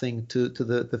something to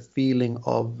the feeling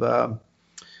of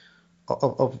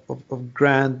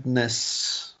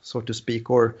grandness, so to speak,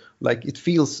 or like it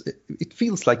feels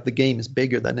like the game is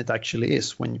bigger than it actually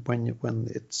is when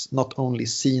it's not only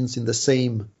scenes in the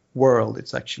same world,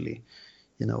 it's actually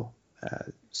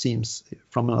scenes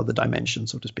from another dimension,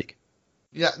 so to speak.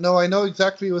 Yeah, no, I know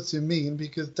exactly what you mean,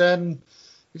 because then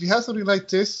if you have something like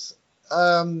this,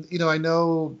 I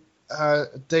know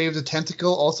Day of the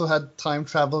Tentacle also had time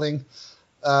traveling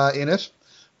in it,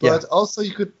 but also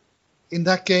you could. In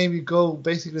that game, you go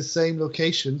basically the same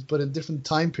locations, but in different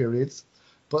time periods,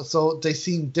 but so they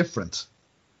seem different.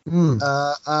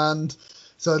 And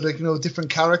so, different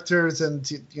characters and,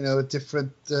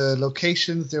 different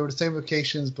locations. They were the same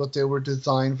locations, but they were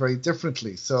designed very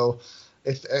differently. So,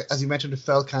 as you mentioned, it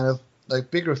felt kind of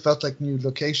like bigger. It felt like new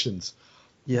locations.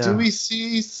 Yeah. Do we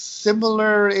see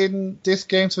similar in this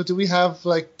game? So do we have,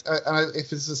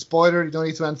 if it's a spoiler, you don't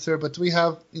need to answer, but do we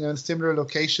have, similar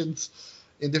locations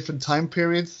in different time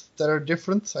periods that are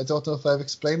different? I don't know if I've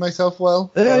explained myself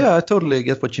well. Yeah, I totally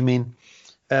get what you mean.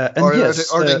 And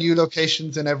are there new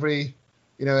locations in every,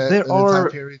 in the time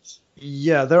periods?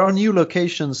 Yeah, there are new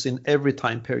locations in every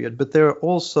time period, but there are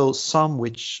also some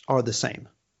which are the same.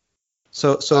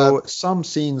 So some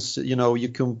scenes, you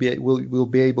will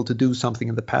be able to do something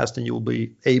in the past, and you will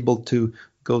be able to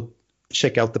go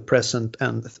check out the present,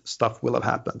 and stuff will have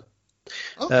happened.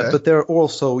 Okay. But there are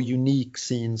also unique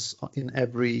scenes in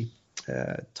every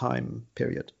time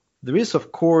period. There is,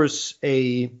 of course,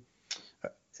 a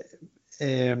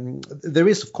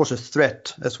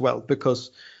threat as well,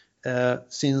 because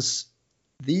since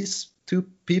these two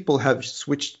people have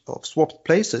swapped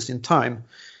places in time,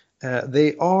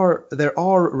 there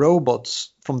are robots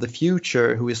from the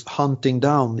future who is hunting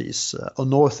down these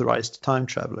unauthorized time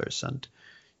travelers, and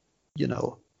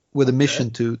with a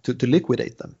mission to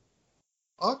liquidate them.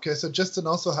 Okay, so Justin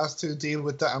also has to deal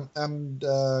with the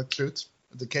Clute,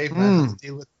 the caveman, has to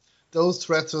deal with those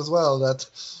threats as well. That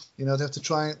they have to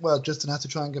try. Well, Justin has to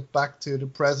try and get back to the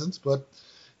present, but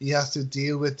he has to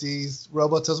deal with these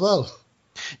robots as well.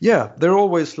 Yeah, they're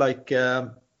always like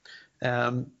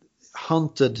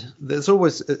hunted. There's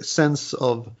always a sense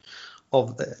of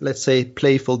let's say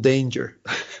playful danger.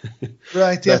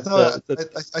 Right. Yeah.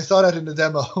 I saw that in the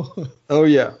demo. Oh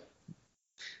yeah.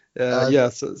 Yeah.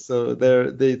 So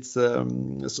there, it's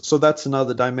so that's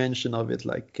another dimension of it.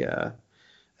 Like,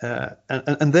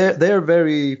 and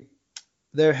they're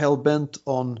hell bent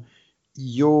on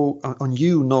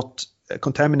you not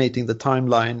contaminating the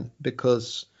timeline,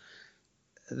 because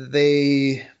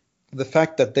the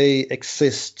fact that they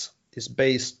exist is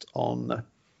based on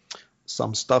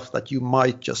some stuff that you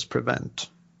might just prevent.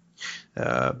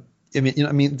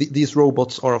 These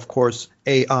robots are of course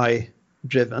AI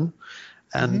driven,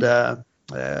 and well,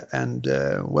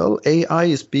 AI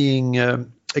is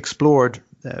being explored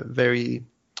very.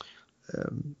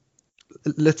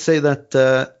 Let's say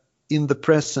that in the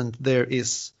present there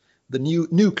is the new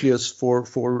nucleus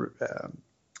for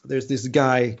there's this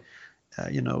guy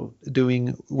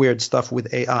doing weird stuff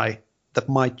with AI that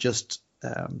might just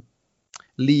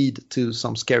lead to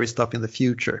some scary stuff in the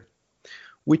future,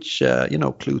 which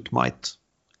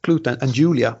Clute and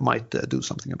Julia might do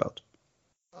something about.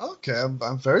 Okay,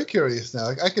 I'm very curious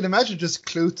now. I can imagine just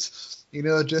Clute,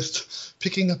 just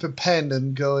picking up a pen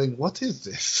and going, "What is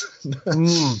this?"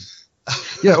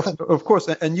 Yeah, of course.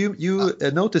 And you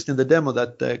noticed in the demo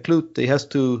that Clute, he has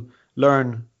to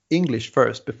learn English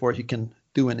first before he can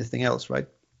do anything else, right?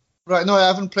 Right. No, I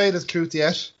haven't played as Clute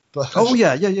yet. But oh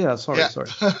yeah. Sorry.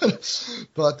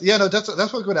 But that's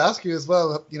what I'm going to ask you as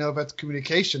well. About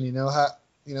communication.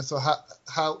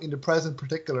 How in the present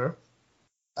particular,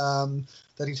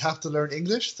 that he'd have to learn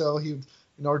English, so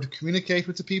in order to communicate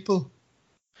with the people.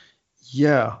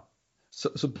 Yeah.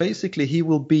 So basically, he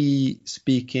will be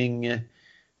speaking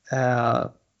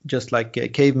just like a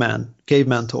caveman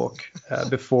talk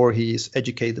before he's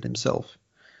educated himself.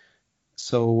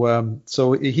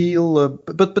 So he'll,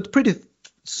 but pretty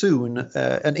soon,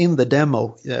 and in the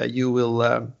demo, you will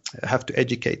have to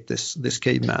educate this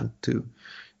caveman to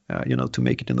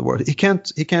make it in the world. He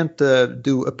can't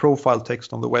do a profile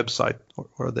text on the website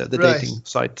or the right. dating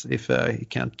site if he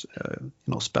can't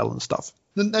spell and stuff.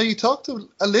 Now you talked a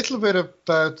little bit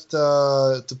about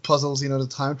the puzzles, the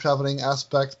time traveling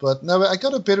aspect, but now I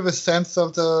got a bit of a sense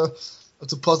of the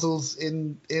puzzles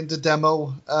in the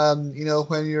demo.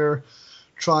 When you're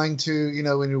trying to,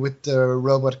 when you're with the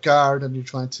robot guard and you're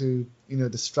trying to,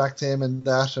 distract him and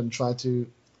try to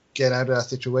get out of that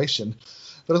situation.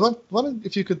 But I wonder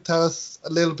if you could tell us a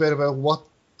little bit about what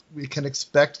we can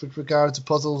expect with regard to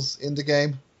puzzles in the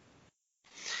game.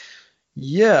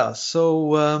 Yeah,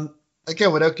 so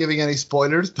again, without giving any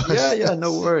spoilers. But yeah,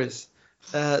 no worries.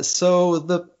 So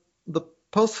the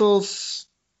puzzles,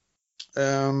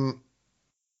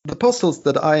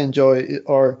 that I enjoy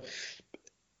are,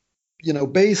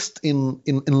 based in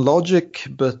logic,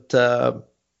 but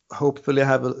hopefully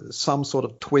have some sort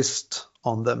of twist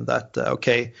on them. That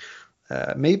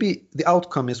maybe the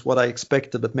outcome is what I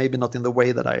expected, but maybe not in the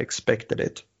way that I expected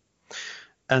it.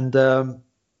 And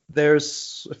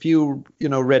there's a few,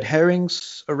 red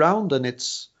herrings around, and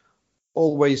it's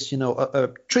always,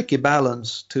 a tricky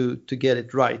balance to get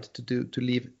it right, to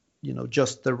leave,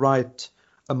 just the right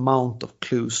amount of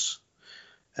clues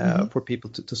for people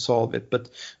to solve it. But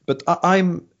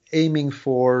I'm aiming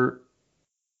for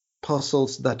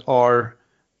puzzles that are,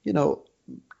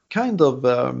 kind of,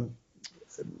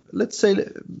 let's say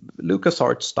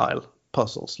LucasArts style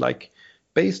puzzles, like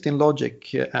based in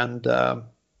logic, and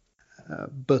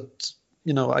but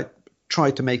I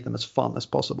try to make them as fun as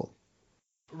possible.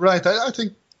 Right. I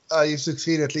think you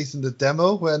succeeded, at least in the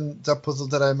demo, when that puzzle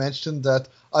that I mentioned, that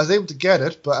I was able to get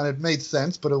it, and it made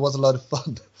sense, but it was a lot of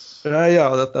fun.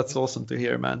 Yeah, that's awesome to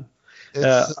hear, man.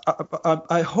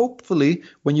 I hopefully,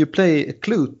 when you play a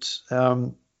Clute,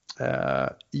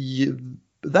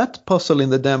 that puzzle in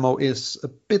the demo is a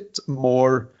bit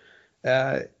more,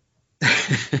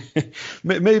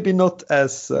 maybe not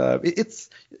as it's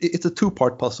a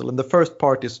two-part puzzle, and the first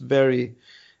part is very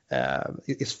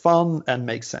is fun and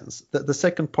makes sense. The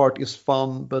second part is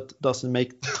fun but doesn't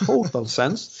make total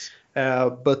sense.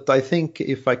 But I think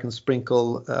if I can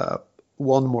sprinkle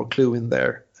one more clue in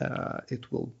there,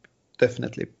 it will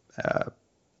definitely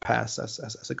pass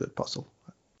as a good puzzle.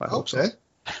 I hope so.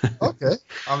 Okay,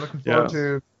 I'm looking forward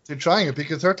to trying it,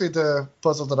 because certainly the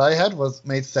puzzle that I had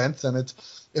made sense, and it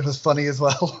was funny as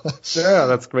well. Yeah,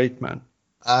 that's great, man.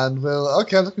 And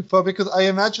I'm looking forward because I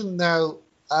imagine now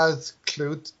as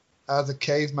Clute, as a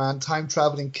caveman, time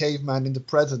traveling caveman in the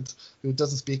present who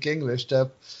doesn't speak English,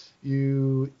 that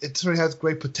it certainly has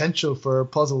great potential for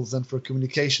puzzles and for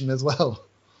communication as well.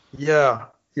 Yeah,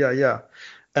 yeah.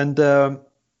 And and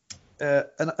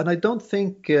I don't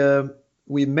think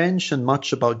we mentioned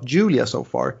much about Julia so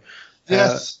far.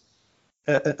 Yes.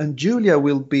 And Julia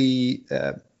will be,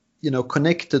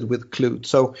 connected with Clute.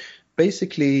 So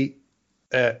basically,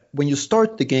 when you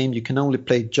start the game, you can only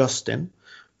play Justin,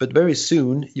 but very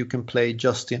soon you can play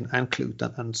Justin and Clute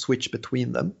and switch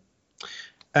between them.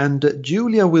 And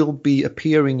Julia will be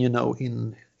appearing,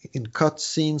 in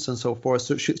cutscenes and so forth.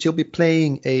 So she'll be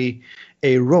playing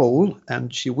a role,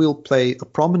 and she will play a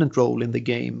prominent role in the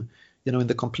game, in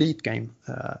the complete game.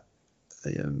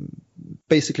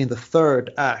 Basically, in the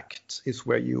third act is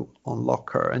where you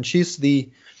unlock her, and she's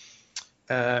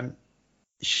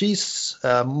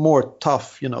more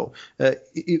tough.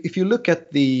 If you look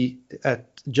at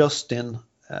Justin,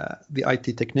 the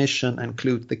IT technician, and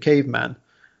Clute, the caveman,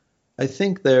 I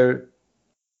think they're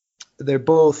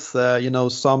both,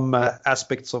 some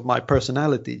aspects of my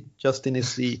personality. Justin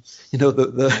is the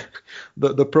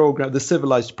program, the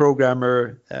civilized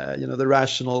programmer, the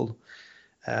rational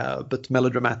but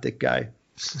melodramatic guy.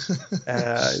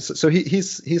 So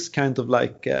he's kind of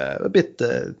like a bit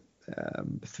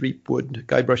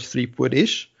Guybrush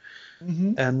Threepwood-ish,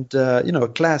 and a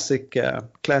classic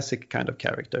kind of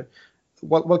character.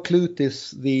 While Clute is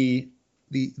the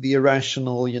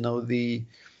irrational, the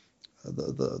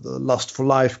lust for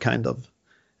life kind of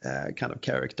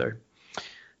character,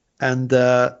 and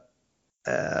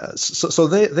so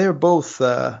they're both,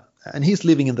 and he's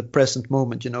living in the present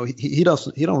moment. He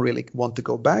don't really want to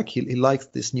go back. He likes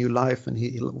this new life, and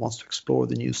he wants to explore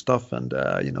the new stuff, and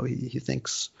he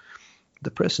thinks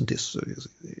the present is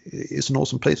an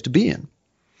awesome place to be in.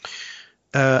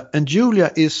 And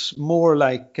Julia is more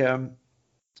like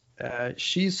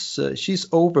she's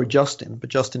over Justin, but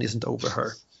Justin isn't over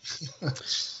her.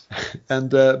 And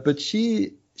but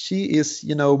she is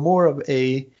more of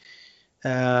a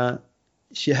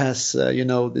she has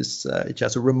this she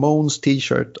has a Ramones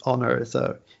t-shirt on her,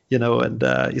 so and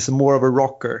is more of a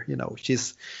rocker.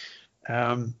 She's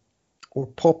or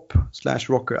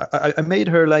pop/rocker. I made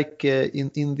her like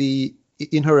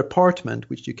in her apartment,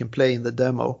 which you can play in the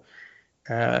demo.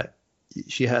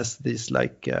 She has this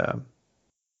like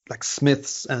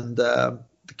Smiths and The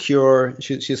Cure.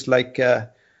 She's like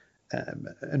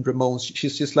and Ramones.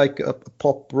 She's just like a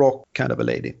pop rock kind of a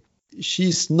lady.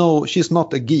 She's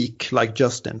not a geek like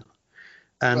Justin,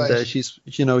 and Right.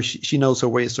 she knows her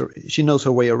ways. She knows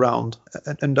her way around,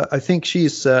 and I think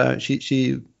she's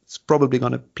probably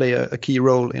going to play a key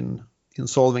role in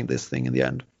solving this thing in the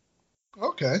end.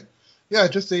 Okay. Yeah,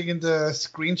 just seeing in the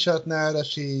screenshot now that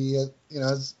she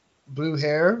has blue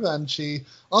hair, and she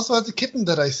also has a kitten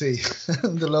that I see.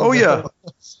 The logo. Oh yeah,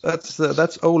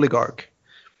 that's Oligarch.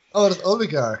 Oh, that's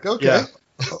Oligarch. Okay. Yeah.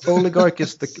 Oligarch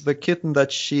is the kitten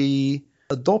that she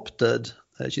adopted.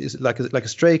 She's like a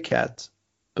stray cat,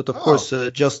 but of course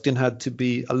Justin had to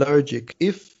be allergic.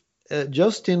 If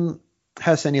Justin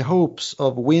has any hopes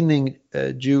of winning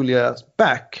Julia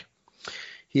back,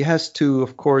 he has to,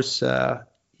 of course,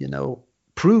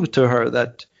 prove to her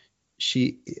that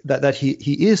he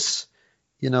is,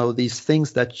 these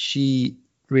things that she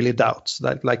really doubts.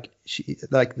 That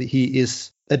he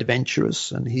is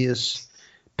adventurous, and he is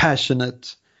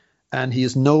passionate, and he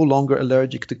is no longer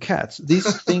allergic to cats.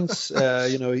 These things,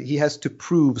 he has to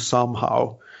prove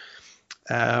somehow,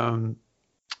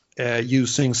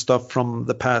 using stuff from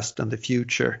the past and the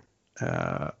future.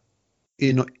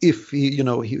 If he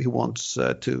wants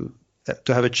to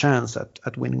have a chance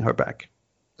at winning her back.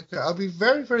 Okay, I'll be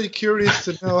very, very curious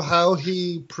to know how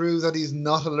he proves that he's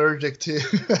not allergic to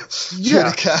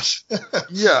the cat.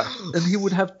 Yeah, and he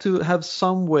would have to have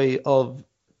some way of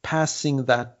passing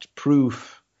that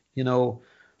proof,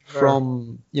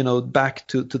 from back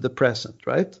to the present,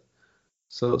 right?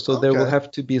 So there will have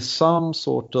to be some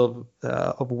sort of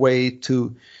way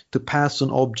to pass an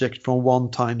object from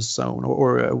one time zone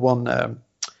or one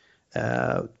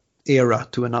era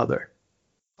to another.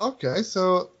 Okay,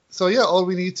 so yeah, all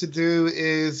we need to do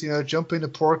is jump in a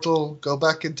portal, go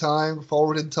back in time,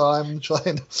 forward in time, and try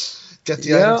and get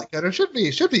the items together. Should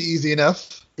be easy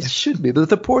enough. It should be, but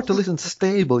the portal isn't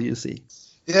stable, you see.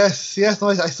 Yes. No,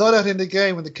 I saw that in the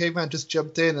game when the caveman just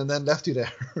jumped in and then left you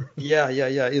there. Yeah.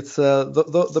 It's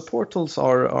the portals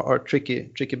are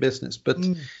tricky business, but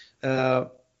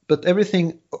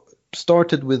everything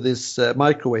started with this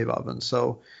microwave oven.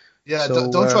 So yeah,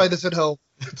 don't try this at home.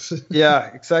 Yeah,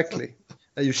 exactly.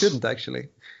 You shouldn't actually.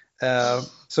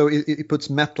 So it puts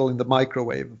metal in the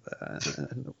microwave,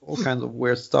 and all kinds of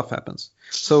weird stuff happens.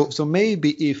 So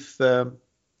maybe if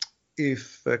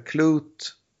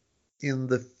Clute in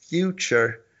the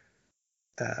future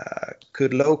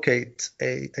could locate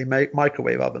a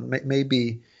microwave oven,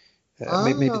 maybe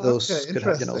those Okay, could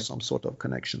have interesting. some sort of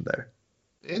connection there.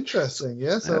 Interesting.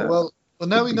 Yeah. So Uh, well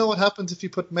now could we be. know what happens if you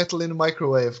put metal in a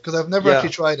microwave because I've never Yeah,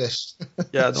 actually tried it.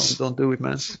 yeah. Don't do it,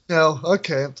 man. No,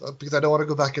 okay, because I don't want to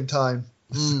go back in time.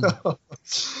 Mm.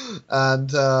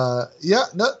 And yeah,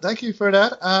 no, thank you for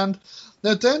that. And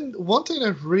now, then, one thing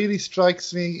that really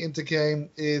strikes me in the game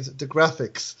is the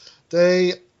graphics.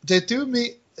 They do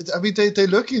me. I mean, they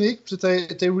look unique, but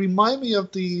they remind me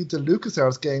of the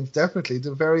LucasArts games. Definitely,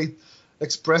 they're very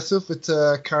expressive with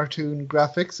cartoon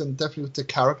graphics, and definitely with the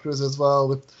characters as well.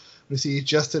 With we see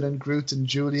Justin and Groot and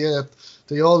Julia,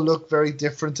 they all look very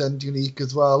different and unique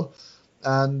as well.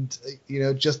 And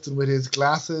Justin with his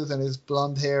glasses and his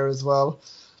blonde hair as well.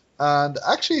 And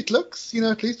actually, it looks,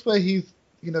 at least where he's,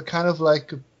 kind of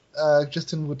like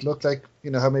Justin would look like,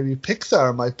 how maybe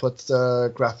Pixar might put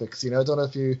graphics. I don't know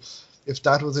if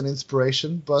that was an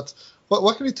inspiration, but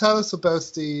what can you tell us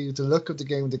about the look of the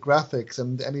game, the graphics,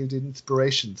 and any of the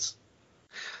inspirations?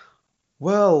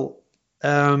 Well,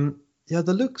 yeah,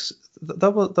 the looks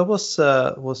that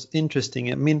was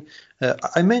interesting. I mean,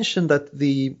 I mentioned that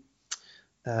the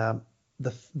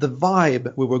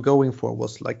vibe we were going for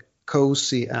was like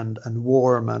cozy and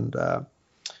warm and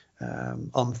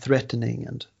unthreatening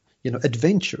and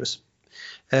adventurous.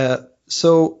 But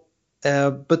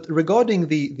regarding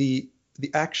the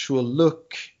actual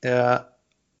look, I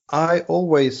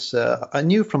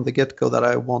knew from the get-go that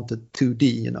I wanted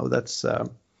 2D. That's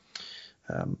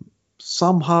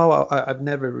somehow I've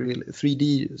never really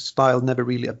 3D style never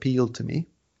really appealed to me.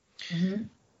 Mm-hmm.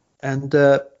 And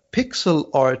pixel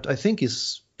art I think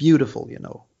is beautiful,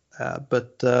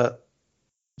 but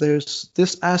there's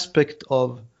this aspect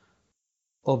of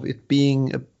it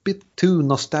being a bit too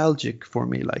nostalgic for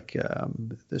me. Like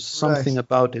there's something Right.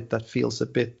 about it that feels a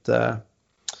bit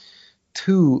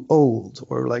too old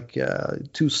or like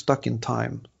too stuck in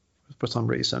time for some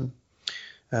reason.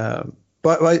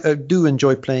 But I do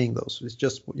enjoy playing those. It's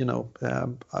just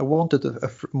I wanted a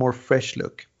more fresh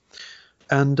look,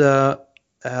 and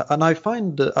I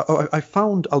found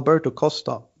Alberto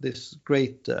Costa, this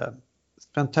great,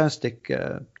 fantastic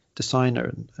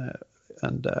designer,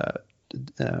 and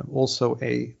also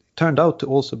turned out to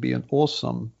also be an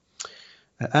awesome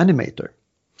animator,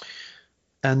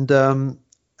 and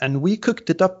we cooked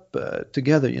it up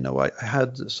together. I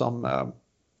had some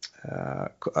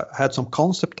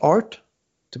concept art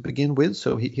to begin with,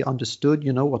 so he understood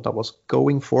what I was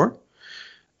going for.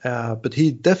 But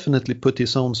he definitely put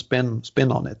his own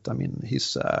spin on it. I mean,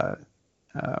 he's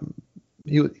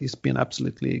been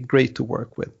absolutely great to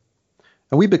work with,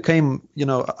 and we became.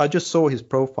 I just saw his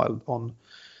profile on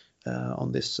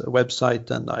this website,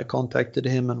 and I contacted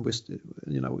him, and we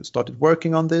started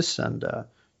working on this, and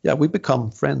yeah, we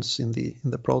become friends in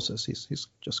the process. He's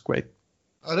just great.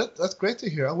 Oh, that's great to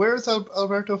hear. Where is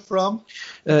Alberto from?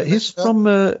 He's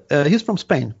from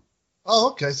Spain. Oh,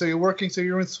 okay. So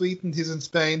you're in Sweden, he's in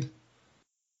Spain.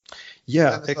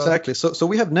 Yeah, Then as well. exactly. So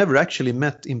we have never actually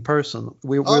met in person.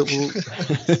 We're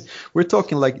we're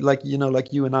talking like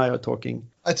you and I are talking.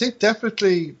 I think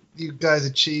definitely you guys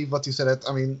achieve what you said.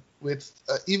 I mean, with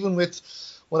even with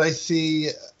what I see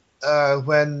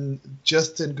when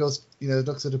Justin goes,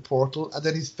 looks at the portal, and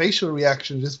then his facial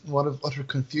reaction is just one of utter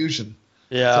confusion.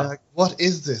 So Yeah, like, what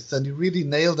is this? And you really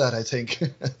nailed that, I think.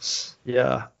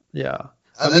 yeah, yeah.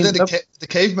 I And then mean, the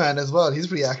caveman as well.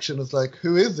 His reaction was like,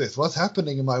 "Who is this? What's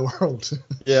happening in my world?"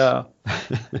 yeah,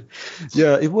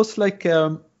 yeah. It was like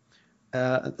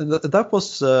that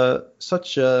was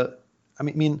such a. I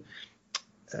mean,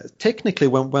 technically,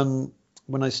 when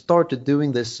I started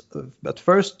doing this, at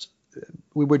first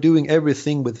we were doing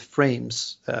everything with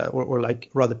frames or like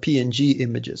rather PNG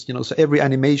images. So every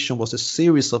animation was a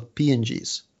series of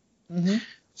PNGs. Mm-hmm.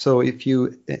 So if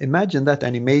you imagine that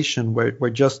animation where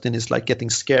Justin is like getting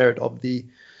scared of the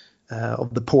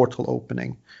portal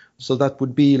opening, so that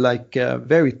would be like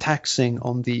very taxing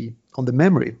on the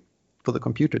memory for the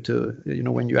computer to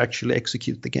when you actually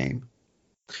execute the game.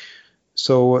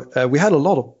 So we had a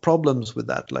lot of problems with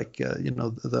that, like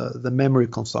the memory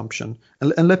consumption.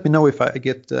 And let me know if I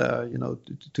get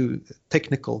too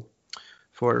technical.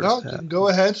 For No, go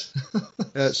ahead.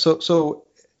 so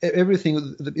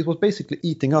everything, it was basically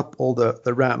eating up all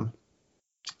the RAM,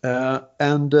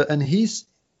 and he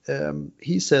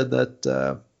said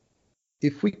that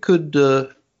if we could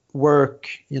work,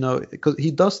 because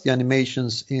he does the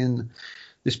animations in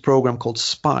this program called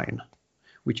Spine,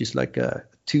 which is like a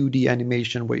 2D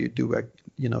animation where you do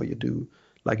you do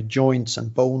like joints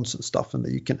and bones and stuff, and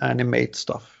that you can animate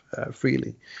stuff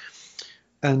freely.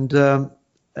 And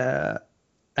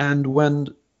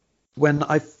when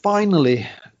I finally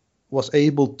was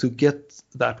able to get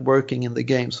that working in the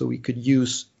game, so we could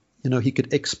use, he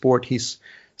could export his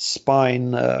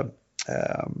Spine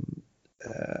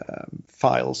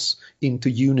files into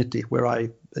Unity, where I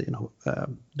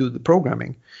do the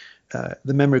programming.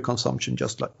 The memory consumption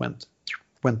just like went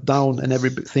down, and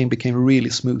everything became really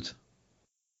smooth.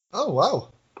 Oh wow,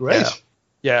 great!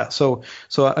 Yeah. So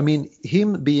I mean,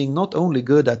 him being not only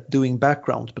good at doing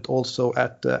background but also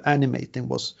at animating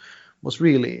was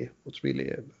really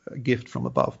a gift from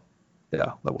above.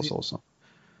 Yeah, that was awesome.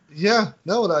 Yeah,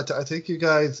 no, I think you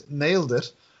guys nailed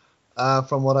it.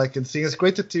 From what I can see, it's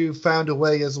great that you found a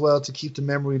way as well to keep the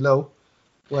memory low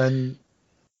when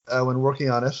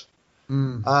working on it.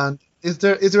 And is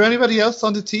there anybody else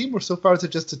on the team, or so far is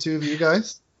it just the two of you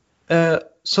guys?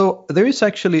 So there is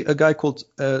actually a guy called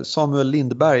Samuel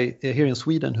Lindberg here in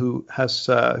Sweden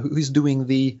who's doing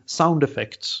the sound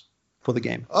effects for the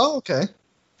game. Oh, okay.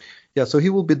 Yeah, so he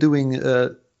will be doing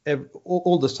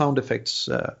all the sound effects,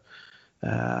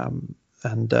 and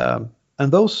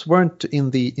those weren't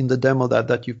in the demo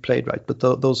that you've played, right? But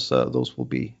those will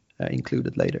be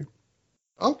included later.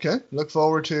 Okay, look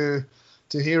forward to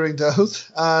hearing those.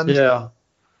 And yeah.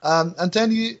 And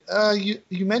then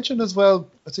you mentioned as well,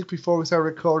 I think before we started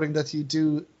recording, that you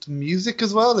do music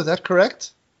as well. Is that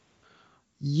correct?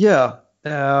 Yeah,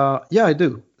 I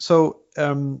do. So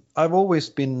I've always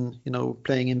been,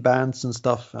 playing in bands and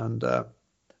stuff, and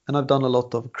I've done a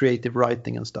lot of creative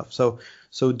writing and stuff. So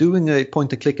doing a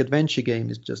point-and-click adventure game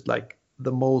is just like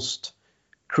the most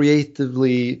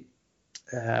creatively,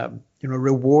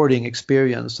 rewarding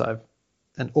experience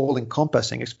an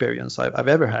all-encompassing experience I've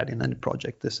ever had in any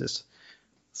project. This is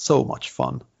so much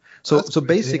fun. So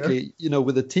basically,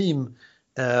 with the team,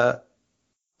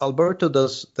 Alberto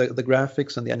does the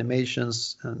graphics and the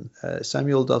animations, and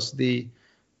Samuel does the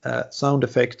sound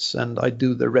effects, and I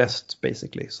do the rest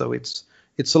basically. So it's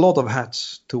a lot of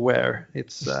hats to wear.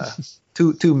 It's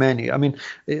too many. I mean,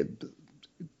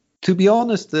 to be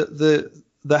honest, the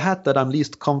hat that I'm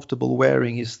least comfortable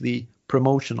wearing is the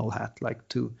promotional hat, like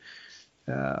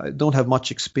I don't have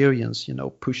much experience,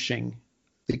 pushing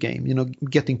the game,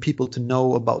 getting people to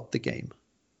know about the game.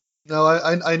 No,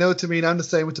 I know what you mean. I'm the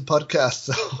same with the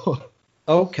podcast. So.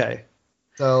 Okay.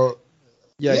 So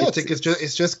yeah, I think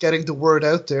it's just getting the word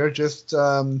out there. Just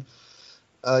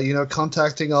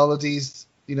contacting all of these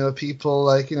people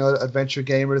like adventure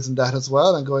gamers and that as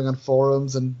well, and going on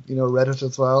forums and Reddit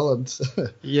as well, and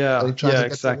trying to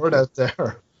get the word out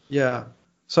there. Yeah.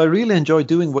 So I really enjoy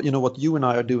doing what you and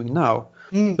I are doing now.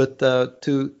 But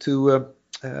to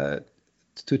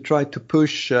try to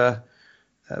push, I've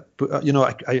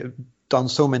done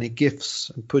so many GIFs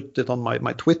and put it on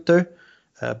my Twitter,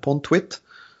 Pontwit,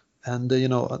 and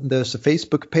there's a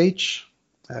Facebook page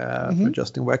for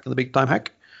Justin Wack and the Big Time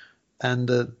Hack, and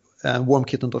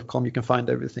warmkitten.com. You can find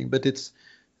everything, but it's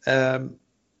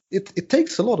it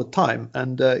takes a lot of time,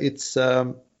 and it's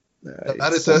something.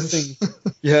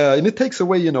 Yeah, and it takes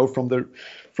away from the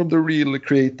real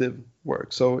creative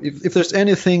work. So if there's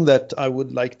anything that I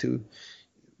would like to,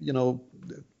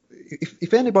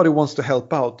 if anybody wants to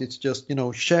help out, it's just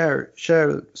share,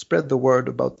 spread the word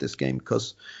about this game,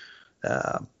 because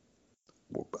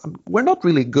we're not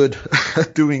really good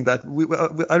at doing that.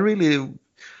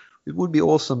 It would be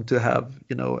awesome to have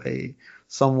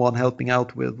someone helping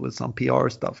out with some PR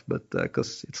stuff, but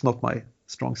because it's not my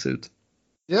strong suit.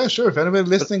 Yeah, sure. If anybody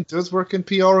listening does work in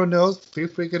PR or knows, feel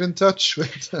free to get in touch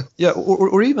with. Yeah,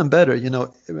 or even better,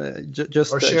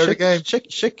 just share the game.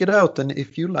 Check it out, and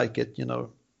if you like it,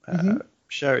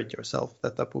 share it yourself.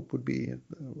 That would be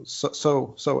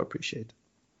so appreciated.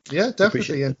 Yeah,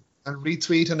 definitely, and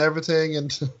retweet and everything,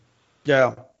 and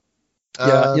yeah.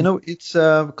 It's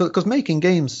because making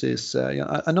games is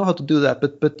I know how to do that,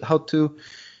 but how to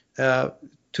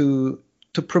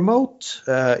promote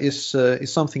is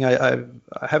something I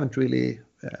haven't really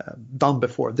done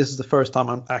before. This is the first time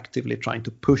I'm actively trying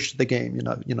to push the game.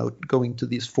 Going to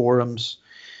these forums,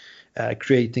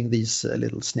 creating these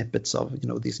little snippets of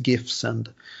these GIFs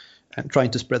and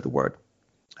trying to spread the word.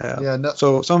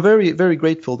 So I'm very, very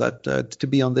grateful that to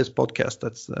be on this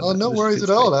podcast. No worries at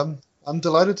all. I'm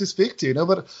delighted to speak to you.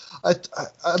 But a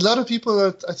lot of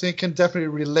people I think can definitely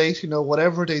relate.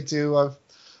 Whatever they do,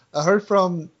 I heard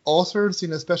from authors,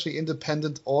 especially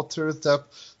independent authors, that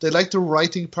they like the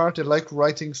writing part. They like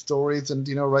writing stories and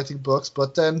writing books,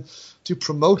 but then to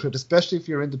promote it, especially if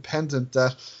you're independent,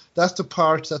 that that's the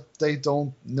part that they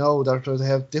don't know, that they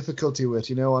have difficulty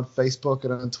with, on Facebook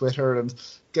and on Twitter, and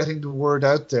getting the word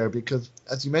out there. Because,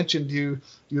 as you mentioned, you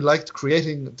liked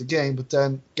creating the game, but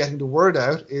then getting the word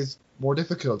out is more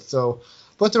difficult. So,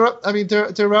 but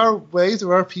there are ways,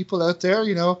 there are people out there.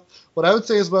 What I would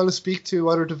say as well is speak to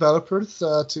other developers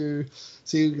to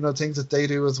see things that they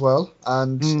do as well,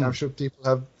 and I'm sure people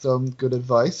have some good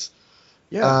advice.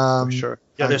 Yeah, for sure.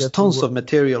 Yeah, there's tons of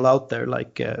material out there,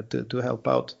 like to help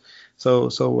out.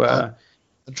 And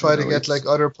try to get like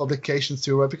other publications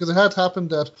too, right? Because it had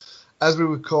happened that as we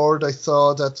record, I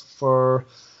saw that for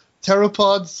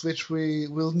Theropods, which we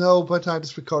will know by the time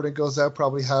this recording goes out,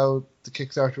 probably how the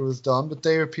Kickstarter was done, but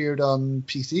they appeared on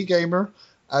PC Gamer,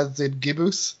 as did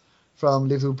Gibbous from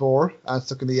Livu Bor and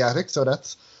Stuck in the Attic. So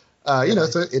that's, so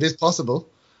it is possible.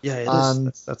 Yeah, it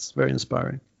is. That's very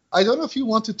inspiring. I don't know if you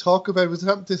want to talk about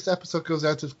it. This episode goes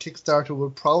out, if Kickstarter will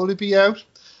probably be out.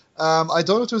 I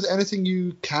don't know if there's anything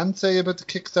you can say about the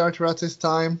Kickstarter at this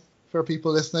time for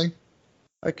people listening.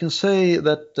 I can say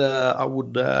that I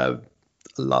would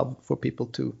love for people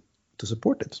to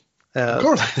support it. Of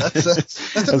course,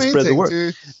 that's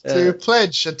amazing to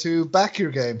pledge and to back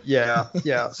your game. Yeah.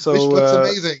 So which looks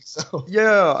amazing. So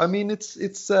yeah, I mean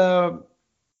it's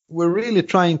we're really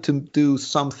trying to do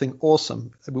something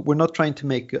awesome. We're not trying to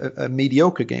make a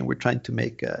mediocre game. We're trying to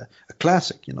make a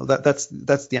classic. That's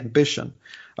the ambition.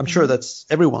 I'm sure that's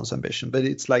everyone's ambition, but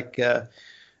it's like we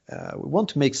want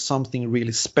to make something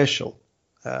really special.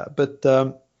 But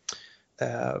the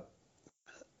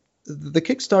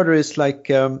Kickstarter is like,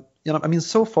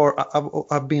 so far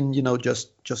I've been,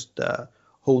 just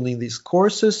holding these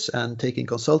courses and taking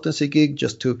consultancy gig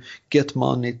just to get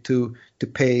money to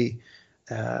pay,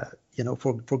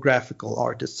 for graphical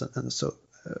artists and so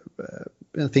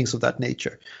and things of that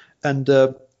nature. And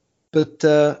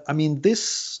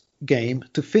this game,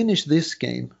 to finish this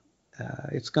game,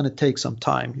 it's going to take some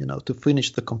time, to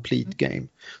finish the complete game.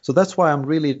 So that's why I'm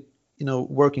really,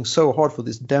 working so hard for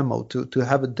this demo, to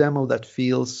have a demo that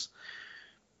feels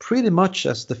pretty much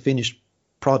as the finished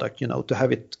product, to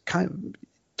have it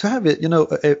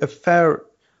a fair,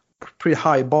 pretty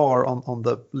high bar on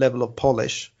the level of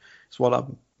polish is what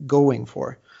I'm going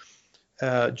for,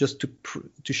 just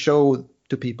to show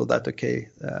to people that, okay,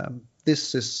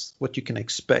 this is what you can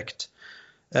expect.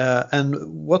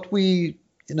 And what we,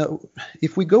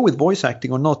 if we go with voice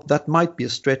acting or not, that might be a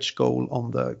stretch goal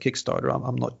on the Kickstarter.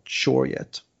 I'm not sure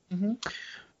yet. Mm-hmm.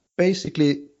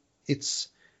 Basically, it's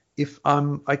if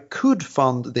I could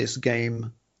fund this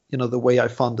game, the way I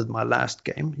funded my last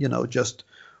game, just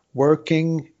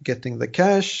working, getting the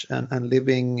cash, and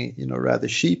living, rather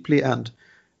cheaply, and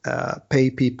pay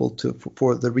people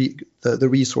for the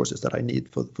resources that I need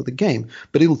for the game.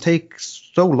 But it'll take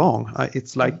so long.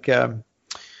 It's like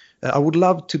I would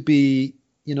love to be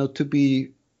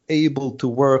able to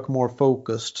work more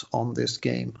focused on this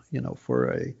game,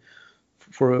 for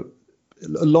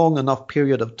a long enough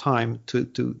period of time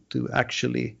to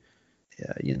actually,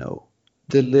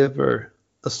 deliver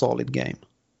a solid game.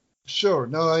 Sure.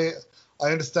 No, I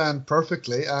understand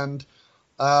perfectly. And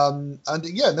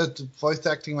the voice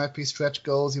acting might be stretch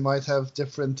goals. You might have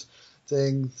different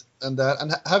things and that.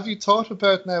 And have you thought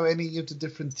about now any of the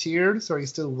different tiers? Or are you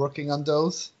still working on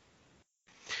those?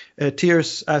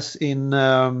 Tiers as in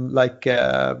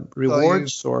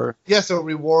rewards or? Yeah, so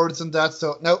rewards and that.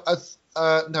 So now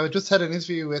I just had an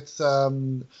interview with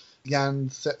Jan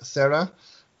Serra.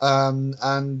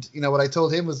 And what I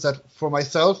told him was that for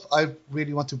myself, I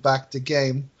really want to back the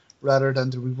game rather than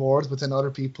the rewards. But then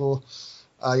other people,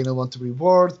 want the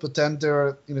rewards. But then there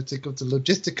are, think of the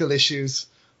logistical issues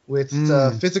with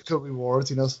physical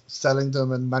rewards. Selling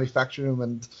them and manufacturing them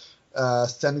and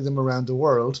sending them around the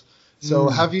world. So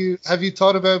have you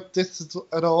thought about this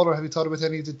at all, or have you thought about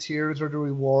any of the tiers or the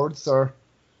rewards, or?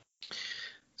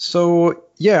 So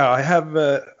yeah, I have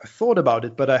thought about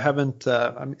it, but I haven't.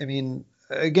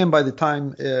 Again, by the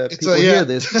time people hear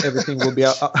this, everything will be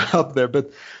up there.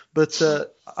 But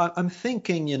I'm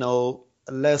thinking,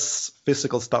 less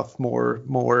physical stuff, more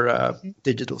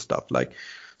digital stuff. Like,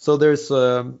 so there's.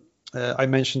 I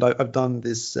mentioned I've done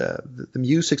this the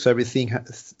music, so every scene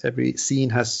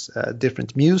has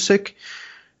different music.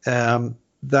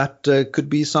 That could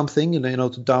be something, to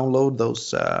download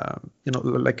those,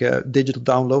 like a digital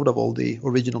download of all the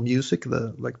original music,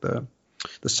 the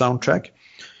soundtrack.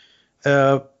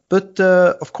 But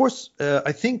of course,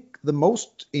 I think the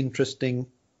most interesting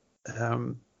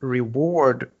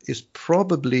reward is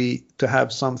probably to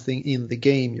have something in the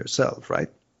game yourself, right?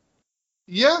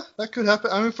 Yeah, that could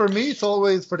happen. I mean, for me, it's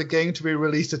always for the game to be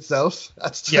released itself.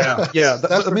 That's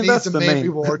the main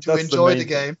reward, to enjoy the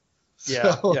game.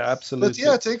 Yeah, So, yeah, but yeah, absolutely.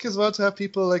 I think as well to have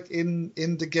people like in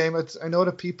the game. I know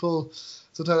that people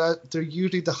sometimes they're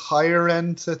usually the higher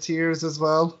end tiers as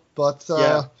well,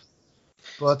 Yeah,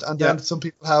 but and yeah. then some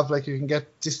people have like you can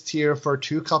get this tier for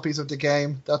 2 copies of the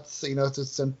game. That's to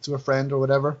send to a friend or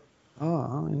whatever.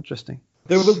 Oh, interesting.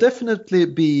 There will definitely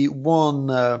be one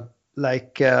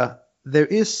there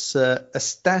is a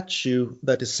statue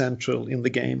that is central in the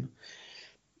game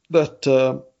that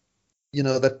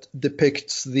that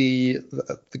depicts a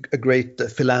great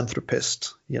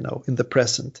philanthropist, in the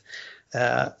present.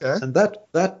 Okay. And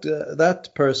that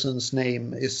person's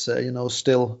name is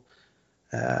still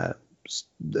uh,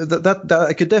 that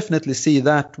I could definitely see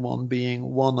that one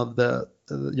being one of the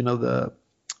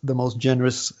most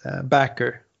generous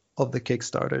backer of the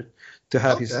Kickstarter, to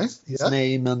have Okay. his Yeah.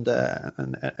 name and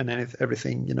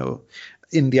everything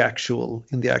in the actual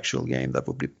game. That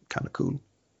would be kind of cool.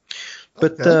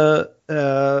 But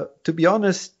Okay. to be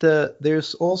honest,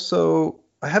 there's also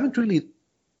I haven't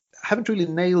really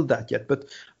nailed that yet, but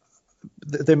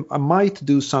I might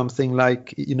do something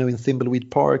like in Thimbleweed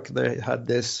Park they had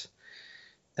this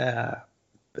uh,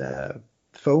 uh,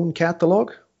 phone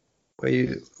catalog where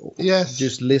you Yes.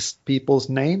 just list people's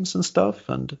names and stuff,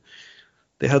 and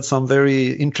they had some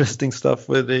very interesting stuff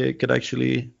where they could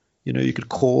actually you could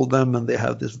call them and they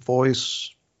have this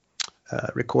voice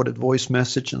recorded voice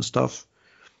message and stuff.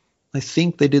 I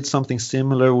think they did something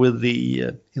similar with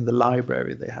the in the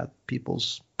library. They had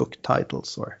people's book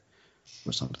titles or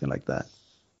something like that.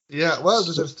 Yeah. Well,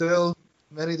 So, there's still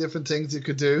many different things you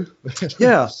could do.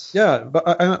 yeah, but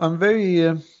I'm very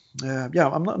yeah.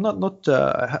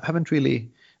 I haven't really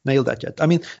nailed that yet. I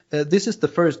mean, this is the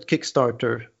first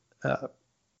Kickstarter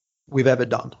we've ever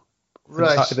done.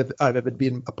 Right. I've ever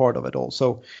been a part of it all.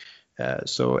 So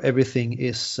everything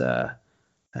is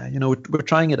we're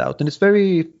trying it out, and it's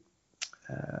very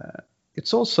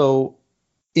it's also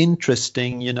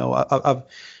interesting. I've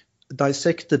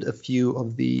dissected a few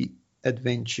of the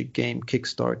adventure game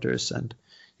Kickstarters and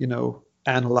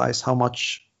analyze how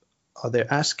much are they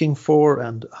asking for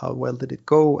and how well did it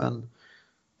go, and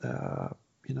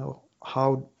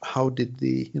how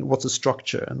did what's the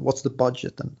structure and what's the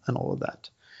budget and all of that.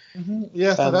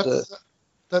 Yeah. So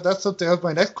And that's something else.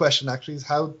 My next question actually is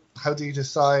how do you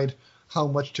decide how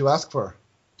much to ask for?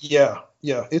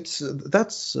 yeah, it's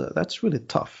that's really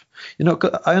tough.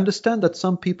 'Cause I understand that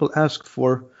some people ask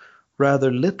for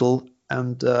rather little,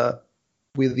 and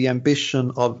with the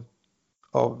ambition of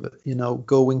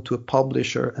going to a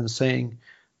publisher and saying,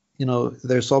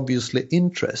 there's obviously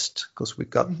interest because we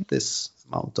got this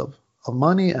amount of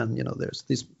money, and there's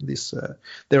this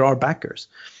there are backers.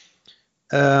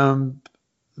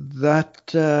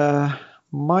 That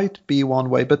might be one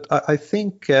way, but I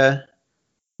think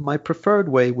my preferred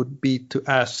way would be to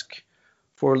ask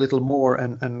for a little more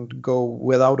and go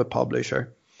without a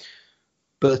publisher.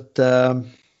 But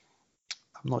I'm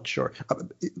not sure.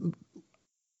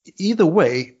 Either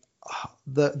way,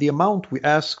 the amount we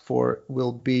ask for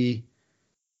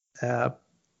uh,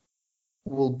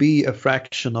 will be a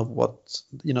fraction of what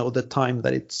the time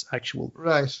that it's actual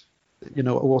Right.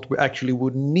 what we actually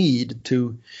would need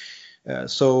to.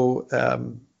 So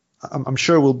I'm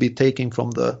sure we'll be taking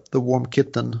from the Warm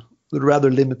Kitten, the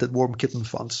rather limited Warm Kitten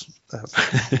funds So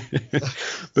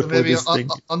before maybe this thing.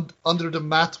 under the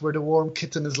mat where the warm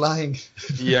kitten is lying.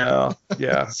 Yeah.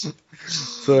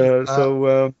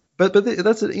 But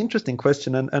that's an interesting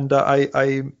question, and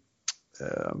I'm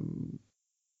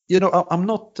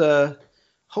not.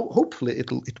 Hopefully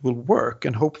it will work,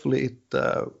 and hopefully it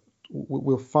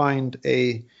will find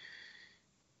a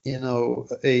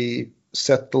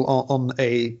settle on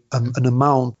an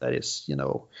amount that is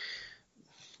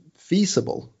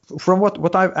feasible. From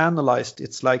what I've analyzed,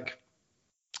 it's like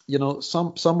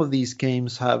some of these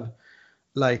games have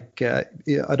like I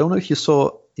don't know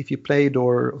if you played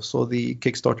or saw the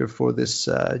Kickstarter for this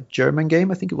German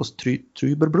game. I think it was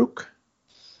Trüberbrook.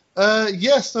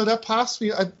 Yes, no, that passed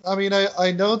me. I mean,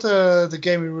 I know the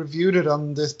game, we reviewed it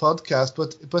on this podcast,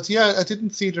 but yeah, I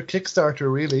didn't see the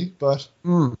Kickstarter really, but.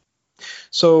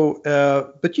 So,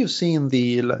 but you've seen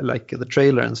the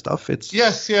trailer and stuff. It's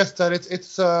yes, that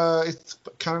it's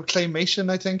kind of claymation,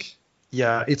 I think.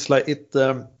 Yeah, it's like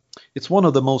it's one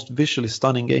of the most visually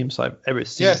stunning games I've ever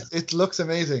seen. Yes, it looks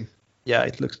amazing. Yeah,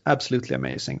 it looks absolutely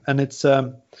amazing, and it's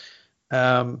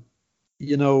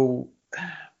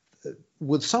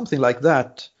with something like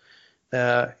that,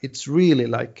 it's really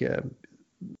like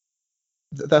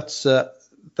that's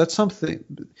something.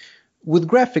 With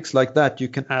graphics like that, you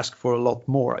can ask for a lot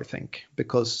more, I think,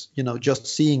 because just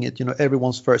seeing it,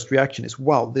 everyone's first reaction is,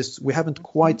 "Wow, we haven't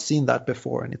quite seen that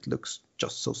before," and it looks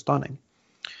just so stunning.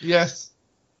 Yes.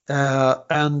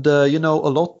 And a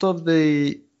lot of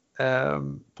the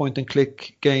point and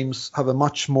click games have a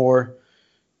much more,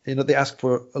 they ask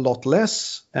for a lot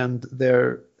less, and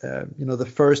their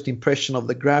the first impression of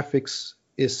the graphics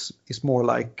is more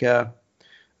like,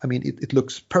 it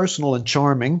looks personal and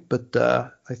charming, but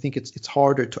I think it's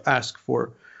harder to ask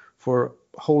for a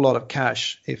whole lot of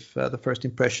cash if the first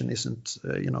impression isn't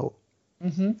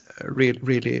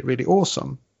really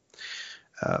awesome.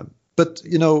 But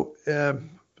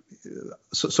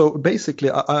so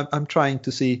basically I'm trying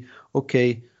to see,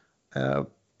 okay,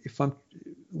 if I'm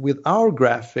with our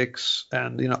graphics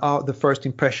and the first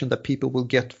impression that people will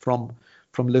get from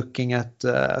looking at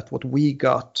what we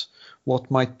got, what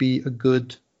might be a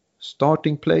good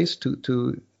starting place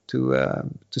to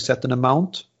set an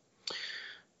amount,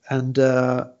 and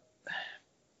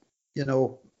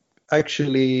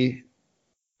actually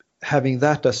having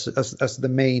that as the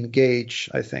main gauge,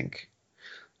 I think,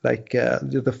 like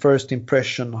the first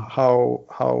impression, how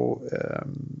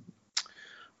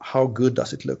good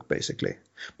does it look, basically.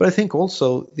 But I think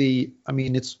also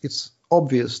it's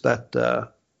obvious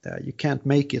that you can't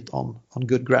make it on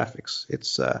good graphics.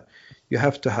 It's you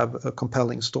have to have a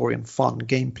compelling story and fun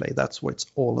gameplay. That's what it's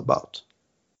all about.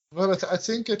 Well, I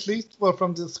think at least,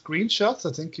 from the screenshots,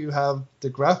 I think you have the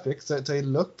graphics that they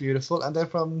look beautiful, and then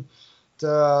from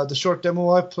the short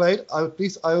demo I played, at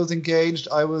least I was engaged.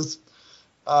 I was,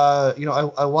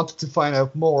 I wanted to find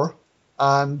out more,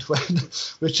 and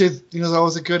which is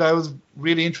always a good. I was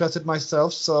really interested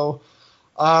myself, so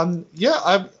I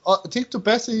think the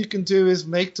best thing you can do is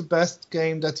make the best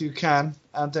game that you can,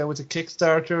 and then with a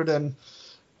Kickstarter, then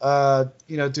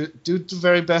do the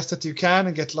very best that you can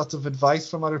and get lots of advice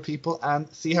from other people and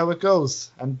see how it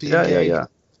goes, and be engaged with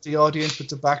the audience, with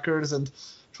the backers, and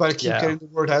try to keep getting the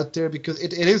word out there, because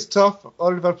it is tough.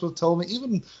 Other developers told me,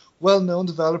 even well-known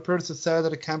developers have said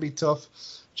that it can be tough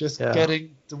just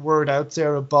getting the word out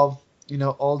there above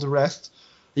all the rest.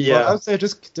 But I would say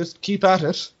just keep at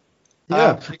it.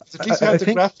 Because at least you have the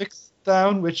graphics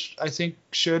down, which I think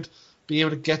should be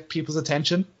able to get people's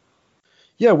attention.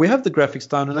 Yeah, we have the graphics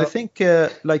down, and I think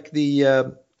we're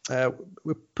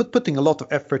putting a lot of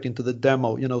effort into the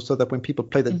demo, so that when people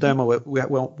play the demo, we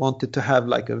want it to have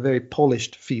like a very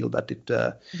polished feel, that it,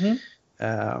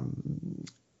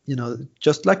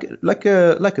 just like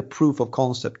a proof of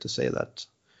concept, to say that.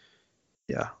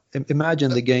 Yeah,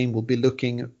 imagine the game will be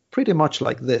looking pretty much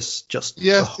like this, just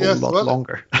a whole lot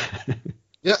longer.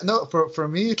 Yeah, no, for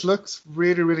me it looks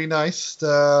really, really nice.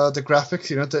 The graphics,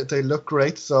 they look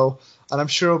great. So, and I'm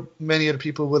sure many other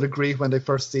people will agree when they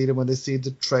first see them, when they see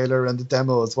the trailer and the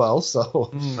demo as well.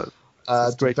 So,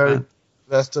 great, very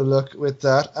best of luck with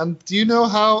that. And do you know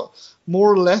how,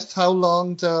 more or less, how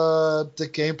long the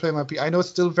gameplay might be? I know it's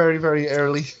still very, very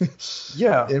early.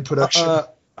 In production.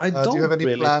 I don't. Do you have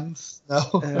any plans? No.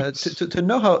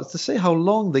 to say how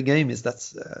long the game is,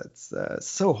 that's it's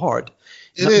so hard.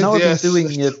 Now I've been doing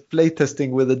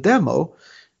playtesting with a demo,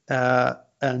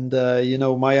 and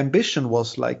my ambition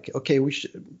was like, okay, we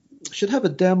should have a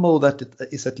demo that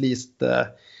is at least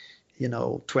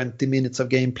 20 minutes of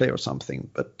gameplay or something.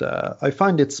 But I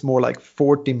find it's more like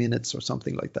 40 minutes or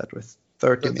something like that, with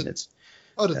 30 minutes.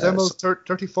 The demo's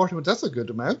 30, 40 minutes. That's a good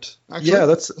amount, actually. Yeah,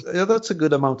 that's a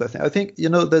good amount, I think. I think,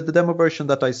 the demo version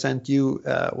that I sent you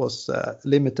was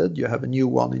limited. You have a new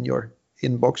one in your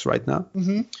inbox right now.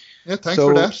 Mm-hmm. Yeah, thanks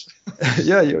for that.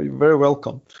 Yeah, you're very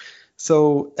welcome.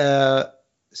 So I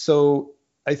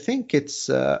think it's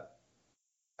a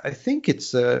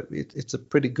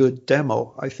pretty good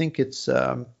demo. I think it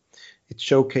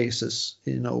showcases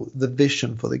the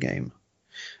vision for the game.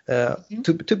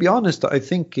 To be honest, I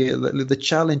think the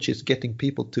challenge is getting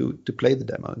people to play the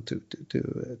demo and to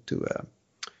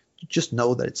just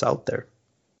know that it's out there.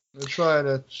 We'll try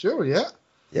that. Sure, yeah.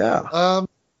 Yeah.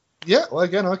 Well,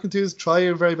 again, all I can do is try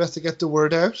your very best to get the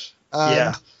word out.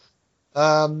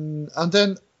 And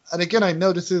again, I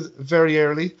know this is very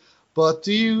early, but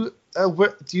do you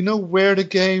know where the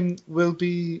game will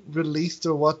be released,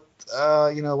 or what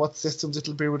what systems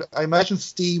it'll be? I imagine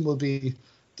Steam will be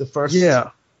the first.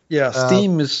 Yeah.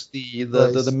 Steam is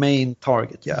the main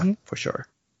target. Yeah, for sure.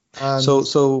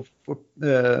 So for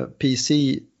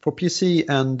PC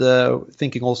and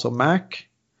thinking also Mac.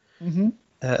 Mm-hmm.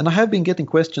 And I have been getting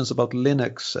questions about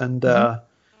Linux, and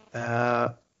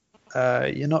I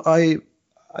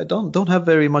don't have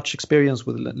very much experience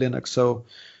with Linux, so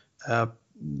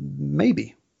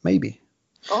maybe.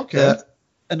 Okay.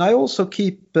 And I also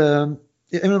keep,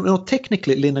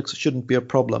 technically Linux shouldn't be a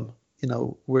problem.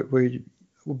 We're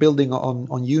building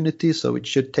on Unity, so it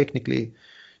should technically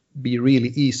be really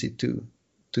easy to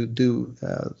to do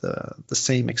the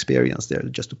same experience there,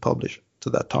 just to publish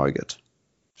to that target.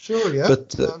 Sure, yeah.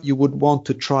 But you would want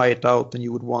to try it out, and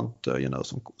you would want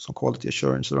some quality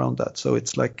assurance around that. So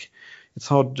it's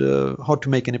hard to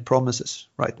make any promises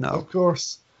right now. Of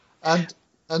course. And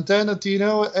then do you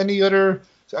know any other?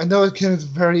 I know it is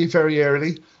very, very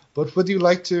early, but would you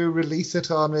like to release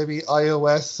it on maybe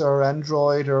iOS or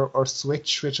Android or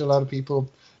Switch, which a lot of people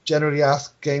generally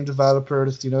ask game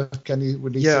developers, can you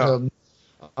release it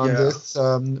on this?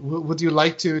 Would you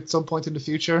like to at some point in the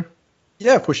future?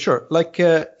 Yeah, for sure. Like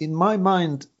in my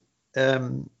mind,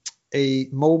 a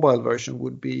mobile version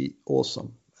would be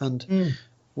awesome. And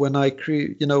when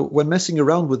when messing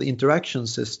around with the interaction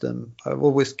system, I've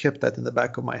always kept that in the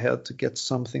back of my head to get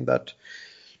something that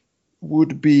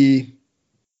would be,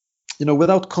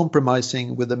 without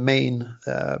compromising with the main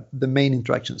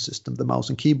interaction system, the mouse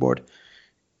and keyboard.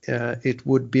 It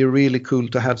would be really cool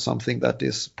to have something that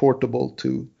is portable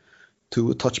to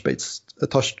a touch-based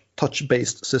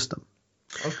system.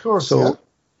 Of course. So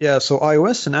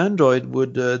iOS and Android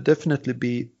would definitely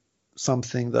be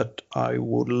something that I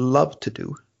would love to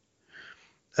do.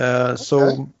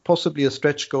 So possibly a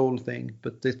stretch goal thing,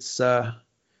 but it's that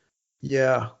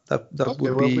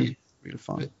would be really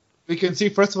fun. We can see,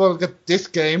 first of all, get this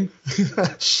game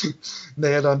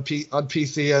nailed on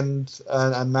PC and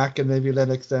Mac and maybe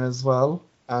Linux then as well.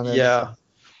 And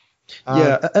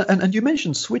and you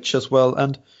mentioned Switch as well.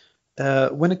 And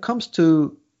when it comes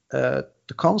to the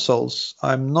consoles,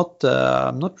 I'm not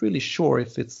really sure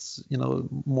if it's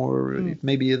more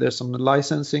maybe there's some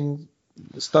licensing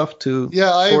stuff to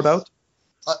sort out.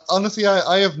 Honestly,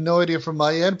 I have no idea from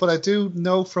my end, but I do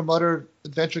know from other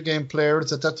adventure game players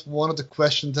that that's one of the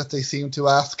questions that they seem to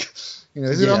ask.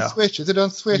 Is it on Switch? Is it on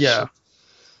Switch? Yeah,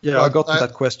 I got to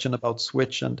that question about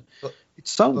Switch, and it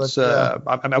sounds.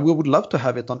 We would love to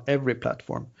have it on every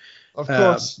platform. Of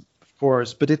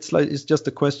course, but it's just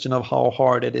a question of how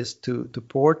hard it is to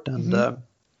port, and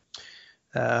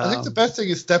I think the best thing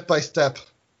is step by step.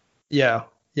 Yeah,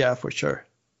 for sure.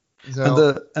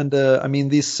 So, and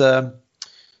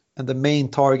the main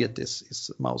target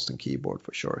is mouse and keyboard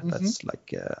for sure. That's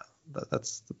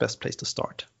that's the best place to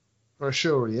start. For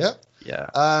sure, yeah. Yeah.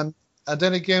 And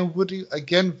then again, would you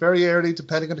very early,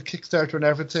 depending on the Kickstarter and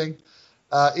everything,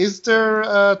 is there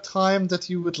a time that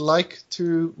you would like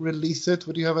to release it?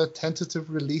 Would you have a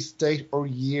tentative release date or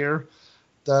year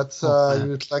that you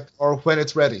would like, or when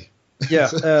it's ready?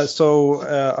 Yeah. So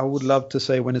I would love to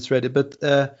say when it's ready, but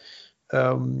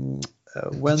when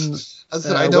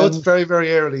I know it's very,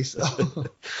 very early. So.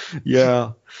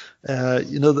 Yeah.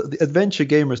 The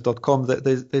adventuregamers.com,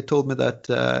 they told me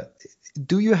that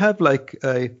do you have like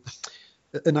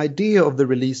an idea of the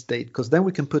release date, because then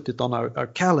we can put it on our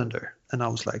calendar. And I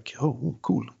was like, oh,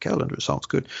 cool, calendar sounds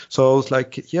good. So I was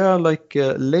like,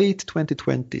 late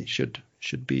 2020 should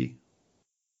be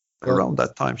around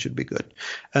that time, should be good.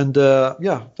 And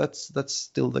that's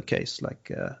still the case. Like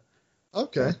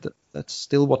okay, that's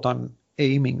still what I'm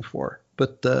aiming for.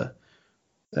 But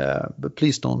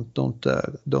please don't quote me on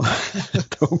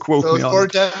it. So for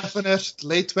definite,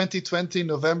 late 2020,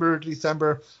 November,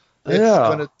 December. It's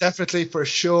going to definitely, for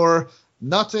sure,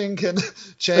 nothing can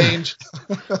change.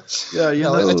 I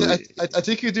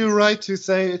think you do right to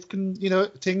say it can.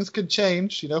 Things can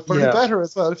change. For the better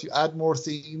as well if you add more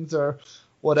scenes or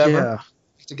whatever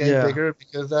to get bigger,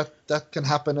 because that can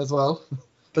happen as well.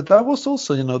 But that was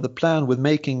also, the plan with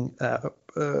making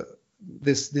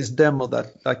this demo,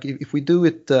 that like if we do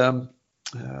it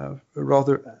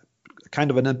rather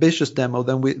kind of an ambitious demo,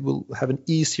 then we will have an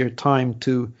easier time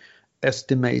to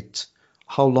estimate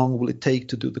how long will it take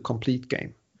to do the complete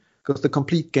game, because the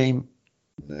complete game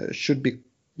should be,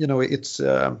 it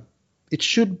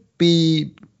should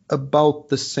be about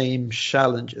the same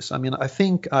challenges. I mean, I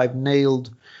think I've nailed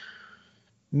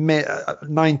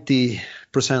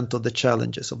 90% of the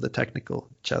challenges, of the technical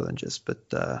challenges,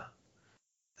 but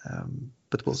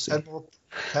we'll see.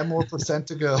 10 more percent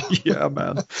to go. Yeah,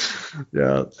 man.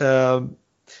 Yeah.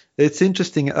 It's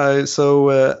interesting. I'm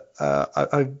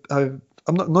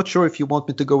not sure if you want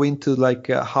me to go into like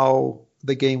how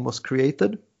the game was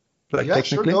created, like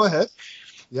technically. Sure, go ahead.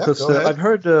 Yeah, because I've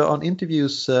heard on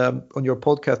interviews on your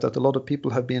podcast that a lot of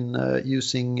people have been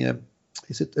using.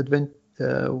 Is it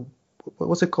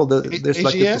what's it called? There's AGS?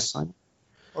 Like a design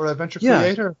or Adventure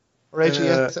Creator or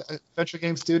AGS Adventure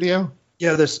Game Studio.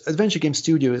 Yeah, there's Adventure Game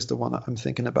Studio is the one I'm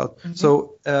thinking about. Mm-hmm.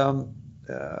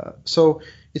 So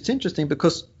it's interesting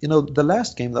because the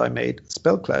last game that I made,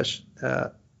 Spell Clash,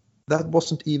 that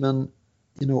wasn't even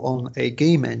on a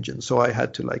game engine, so I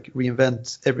had to like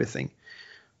reinvent everything.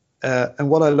 And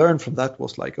what I learned from that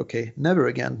was like, okay, never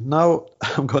again. Now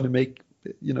I'm going to make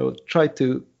try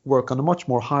to work on a much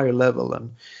more higher level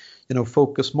and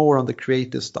focus more on the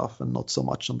creative stuff and not so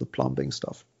much on the plumbing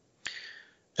stuff.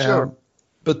 Sure.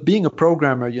 But being a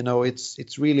programmer,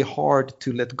 it's really hard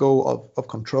to let go of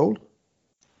control,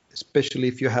 especially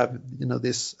if you have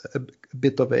this a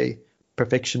bit of a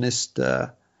perfectionist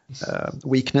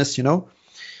weakness.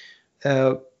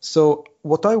 So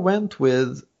what I went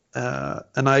with,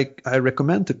 and I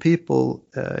recommend to people,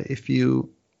 if you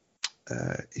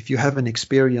have an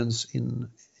experience in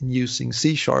using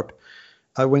C#,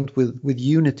 I went with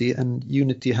Unity, and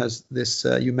Unity has this,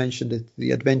 you mentioned it,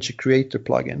 the Adventure Creator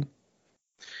plugin.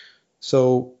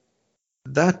 So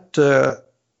that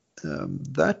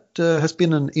has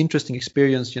been an interesting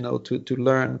experience, to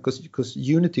learn, because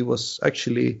Unity was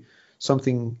actually a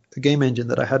game engine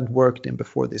that I hadn't worked in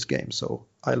before this game. So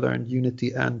I learned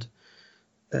Unity and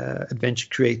Adventure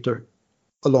Creator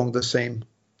along the same,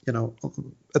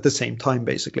 at the same time,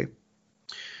 basically.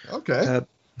 Okay.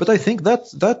 But I think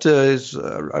that is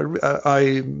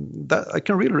I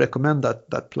can really recommend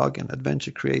that plugin,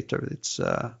 Adventure Creator.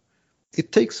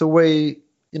 It takes away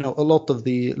a lot of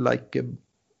the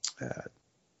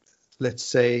let's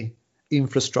say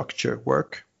infrastructure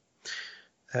work,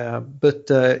 but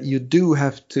you do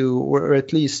have to, or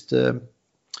at least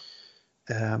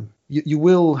you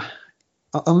will,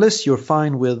 unless you're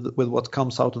fine with what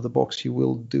comes out of the box, you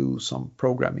will do some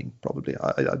programming probably.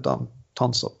 I've done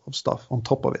tons of stuff on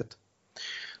top of it.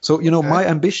 So, my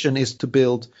ambition is to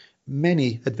build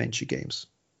many adventure games.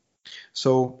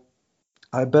 So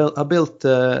I built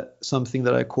something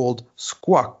that I called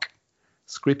Squawk,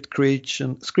 script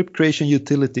creation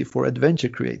utility for Adventure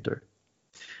Creator.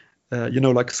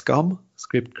 Like Scum,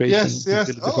 script creation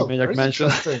utility for Maniac Mansion.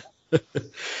 So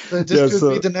this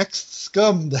could be the next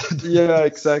Scum then. Yeah,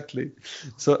 exactly.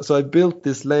 So I built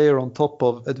this layer on top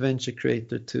of Adventure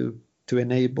Creator to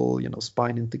enable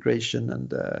spine integration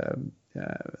and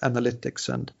analytics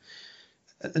and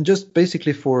just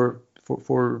basically for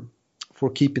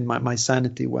keeping my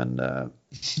sanity when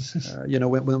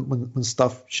when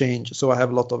stuff changes. So I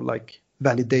have a lot of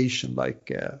validation,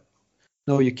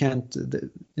 no, you can't,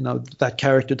 that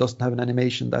character doesn't have an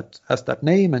animation that has that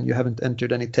name, and you haven't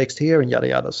entered any text here, and yada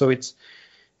yada. So it's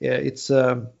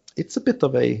a bit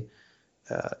of a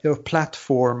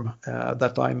platform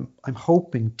that I'm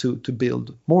hoping to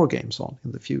build more games on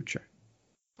in the future.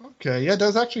 Okay, yeah,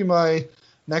 that's actually my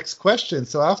next question.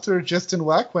 So after Justin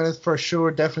Whack, when it's for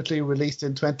sure definitely released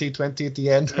in 2020 at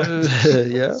the end.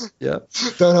 Yeah.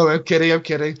 No, I'm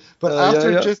kidding. But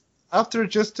after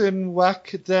Justin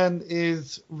Whack then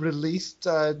is released,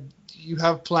 you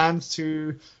have plans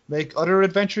to make other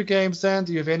adventure games then?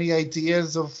 Do you have any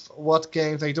ideas of what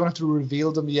games? Now, you don't have to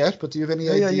reveal them yet, but do you have any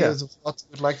ideas of what you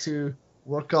would like to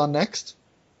work on next?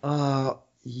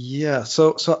 Yeah.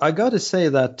 So I got to say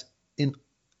that in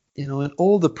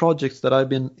all the projects that I've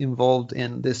been involved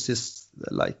in, this is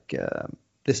the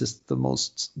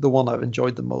one I've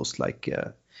enjoyed the most.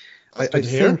 I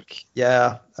think,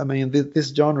 yeah. I mean,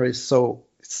 this genre is so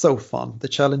fun. The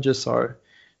challenges are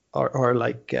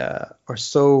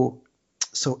so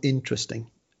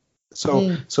interesting.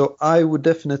 So I would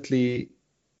definitely,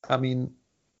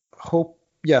 hope.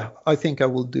 Yeah, I think I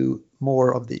will do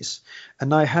more of these,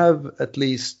 and I have at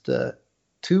least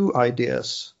 2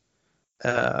 ideas.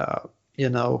 One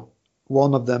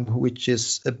of them which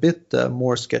is a bit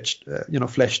more sketched,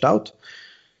 fleshed out.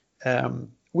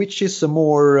 Which is a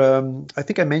more, I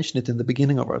think I mentioned it in the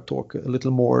beginning of our talk, a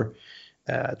little more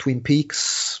Twin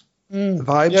Peaks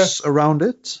vibes around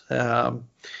it.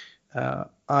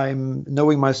 I'm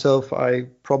knowing myself, I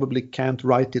probably can't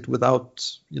write it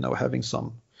without, having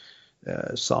some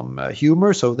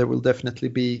humor. So there will definitely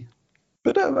be,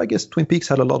 but I guess Twin Peaks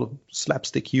had a lot of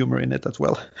slapstick humor in it as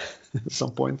well at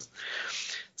some point.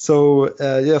 So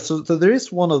so there is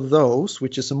one of those,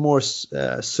 which is a more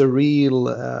surreal.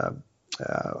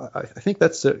 I think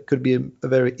could be a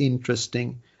very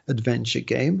interesting adventure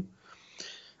game.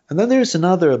 And then there's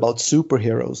another about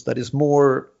superheroes that is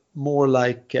more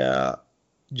like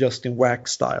Justin Whack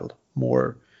style,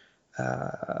 more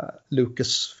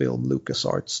Lucasfilm,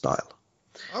 LucasArts style.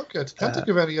 Okay, I can't think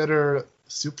of any other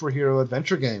superhero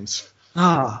adventure games.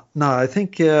 No, I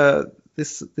think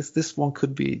this one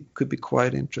could be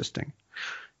quite interesting.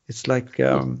 It's like.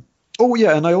 Oh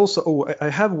yeah, and I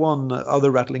have one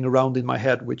other rattling around in my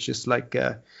head, which is like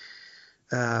a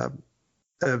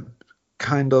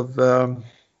kind of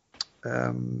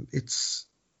it's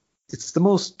the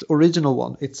most original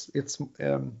one.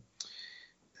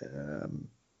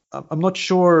 I'm not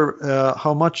sure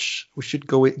how much we should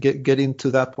get into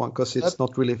that one because it's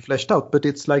not really fleshed out, but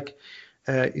it's like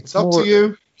It's up more to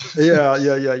you.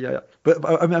 yeah. But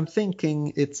I'm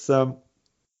thinking it's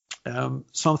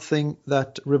something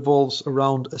that revolves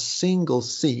around a single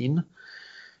scene.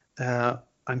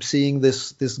 I'm seeing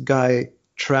this guy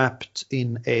trapped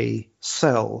in a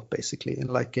cell, basically, in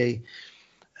like a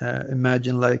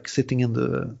imagine like sitting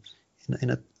in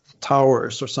a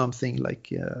towers or something,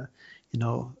 like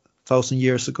 1,000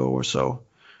 years ago or so,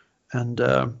 and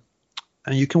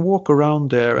you can walk around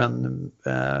there, and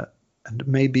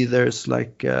maybe there's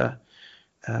like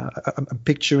I'm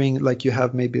picturing like you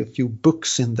have maybe a few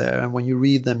books in there, and when you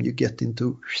read them, you get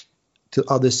into to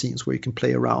other scenes where you can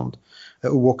play around,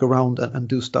 walk around and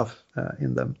do stuff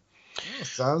in them. Oh,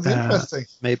 sounds interesting.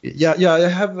 Maybe, yeah. I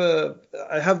have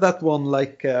that one.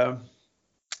 Like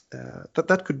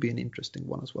that could be an interesting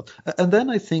one as well. And then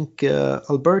I think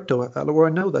Alberto, or I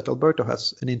know that Alberto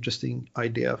has an interesting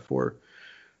idea for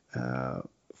a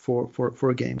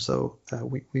game. So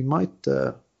we might.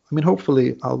 I mean,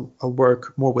 hopefully, I'll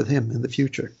work more with him in the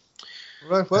future.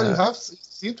 Right. Well, you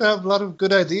seem to have a lot of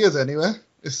good ideas anyway.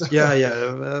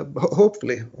 Yeah.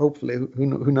 Hopefully,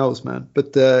 who knows, man?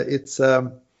 But it's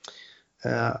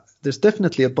there's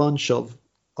definitely a bunch of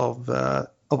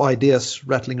ideas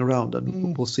rattling around,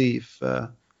 and we'll see if. I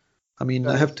mean,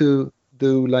 I have to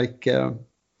do like.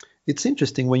 It's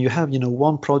interesting when you have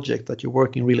one project that you're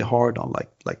working really hard on,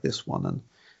 like this one,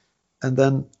 and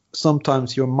then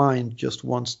sometimes your mind just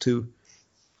wants to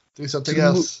do something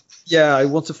else. Yeah, it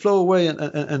wants to flow away,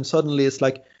 and suddenly it's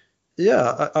like,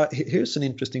 yeah, here's an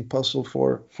interesting puzzle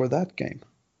for that game.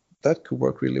 That could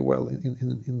work really well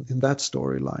in that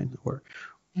storyline. Or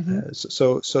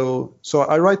so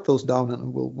I write those down,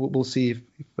 and we'll see if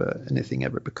anything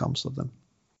ever becomes of them.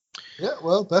 Yeah,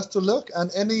 well, best of luck.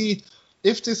 And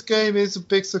if this game is a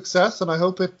big success, and I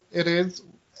hope it is,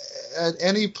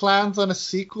 any plans on a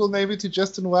sequel maybe to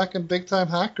Justin Whack and Big Time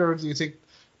Hack, or do you think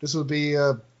this will be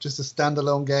just a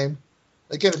standalone game?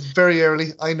 Again, it's very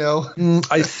early, I know.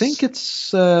 I think it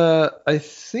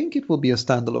will be a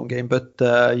standalone game, but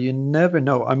you never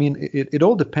know. I mean, it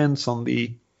all depends on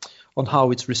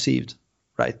how it's received,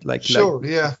 right? Like,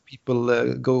 yeah.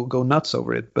 People go nuts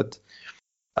over it, but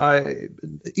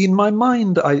in my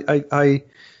mind, I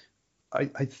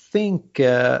think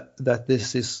that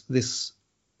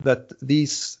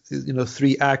these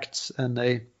 3 acts and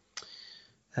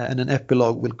an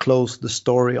epilogue will close the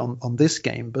story on this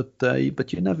game, but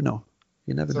you never know.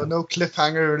 So no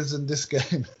cliffhangers in this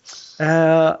game.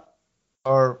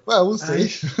 We'll see. I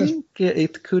think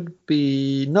it could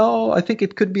be. No, I think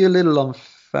it could be a little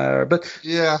unfair, but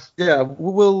yeah.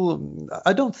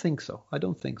 I don't think so.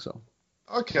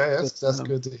 Okay, that's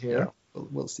good to hear. Yeah,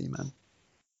 we'll see, man.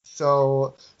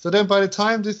 So then by the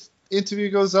time this interview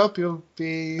goes up, you'll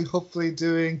be hopefully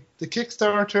doing the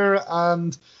Kickstarter,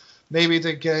 and maybe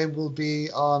the game will be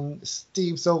on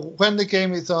Steam. So when the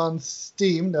game is on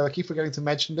Steam, now I keep forgetting to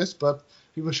mention this, but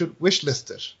people should wishlist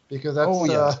it, because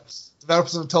that's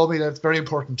developers have told me that it's very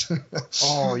important.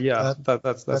 Oh yeah,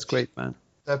 that's great, man.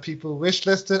 That people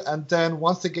wishlist it, and then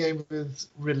once the game is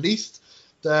released,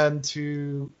 then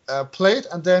to play it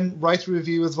and then write a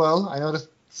review as well. I know that's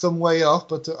some way off,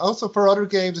 but also for other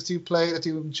games that you play that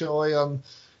you enjoy on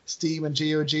Steam and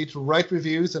GOG, to write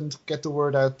reviews and get the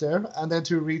word out there, and then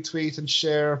to retweet and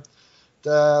share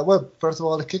first of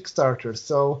all, the Kickstarter.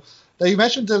 So now you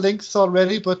mentioned the links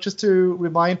already, but just to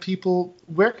remind people,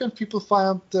 where can people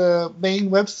find the main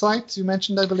website you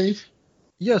mentioned, I believe?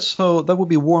 Yes, so that would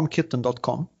be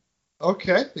warmkitten.com.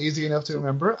 Okay, easy enough to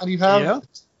remember. And you have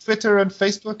Twitter and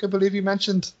Facebook, I believe you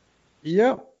mentioned.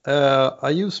 Yeah,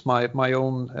 I use my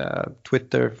own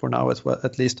Twitter for now as well,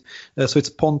 at least. So it's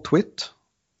PonTwit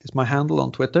is my handle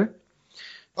on Twitter.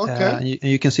 Okay. And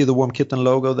you can see the Warm Kitten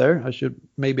logo there. I should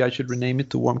rename it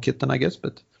to Warm Kitten, I guess,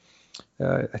 but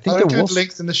I think there was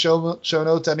links in the show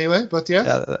notes anyway. But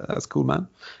yeah, that's cool, man.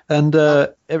 And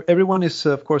everyone is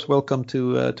of course welcome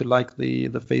to like the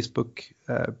Facebook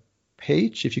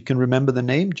page, if you can remember the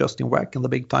name, Justin Whack and the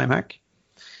Big Time Hack.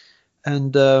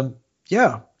 And and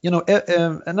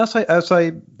as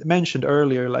I mentioned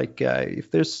earlier, like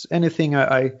if there's anything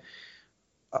I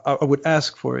would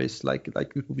ask for is like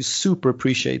it would be super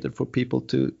appreciated for people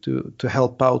to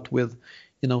help out with,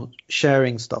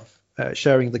 sharing stuff,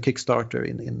 sharing the Kickstarter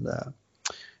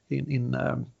in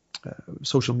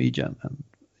social media and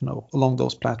along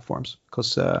those platforms,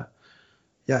 because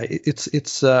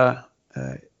it's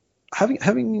having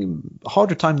a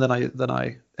harder time than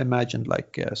I imagined,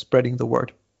 like spreading the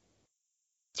word.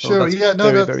 So sure,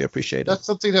 that's very appreciated. That's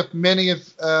something that many of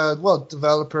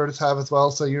developers have as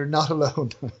well. So you're not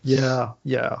alone. yeah.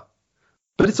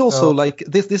 But it's also like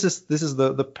this is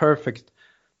the perfect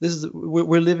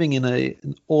we're living in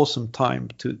an awesome time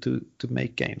to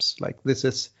make games. Like this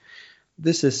is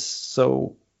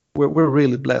so we're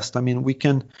really blessed. I mean, we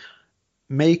can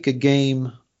make a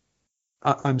game.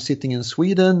 I'm sitting in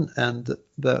Sweden, and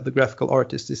the graphical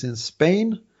artist is in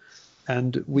Spain,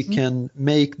 and we can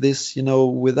make this,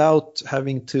 without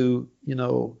having to,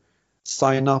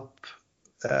 sign up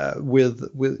with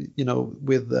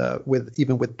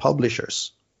even with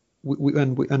publishers.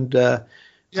 Yes.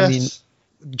 I mean,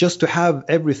 just to have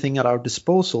everything at our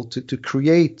disposal to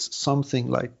create something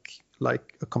like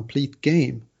a complete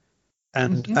game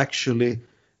and actually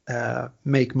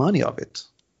make money of it.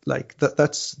 Like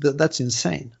that's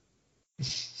insane.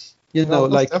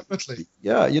 Definitely.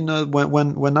 Yeah,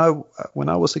 when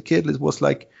I was a kid, it was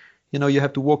like, you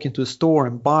have to walk into a store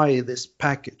and buy this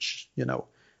package,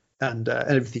 and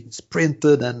everything is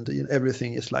printed, and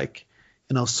everything is like,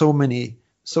 so many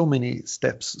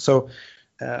steps. So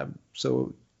I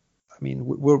mean,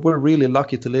 we're really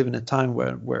lucky to live in a time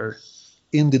where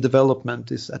indie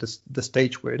development is at the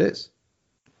stage where it is.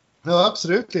 No,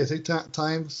 absolutely. I think that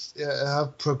times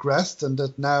have progressed, and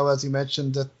that now, as you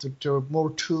mentioned, that there are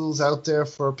more tools out there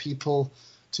for people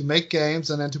to make games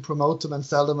and then to promote them and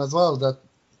sell them as well. That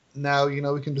now,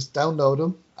 we can just download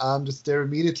them and it's there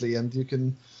immediately, and you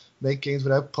can make games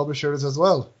without publishers as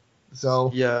well.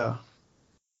 So yeah.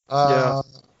 So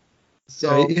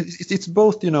it's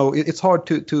both. It's hard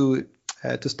to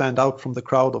stand out from the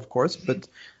crowd, of course, but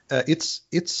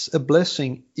it's a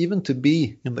blessing even to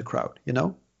be in the crowd.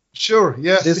 Sure.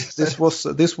 Yes. This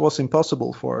was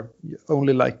impossible for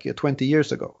only like 20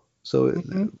 years ago. So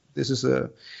this is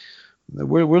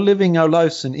we're living our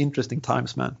lives in interesting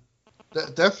times, man.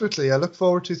 Definitely. I look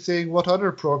forward to seeing what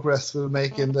other progress we'll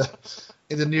make in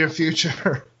the near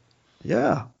future.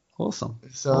 Yeah. Awesome.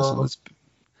 So. Awesome.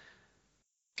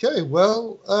 Okay.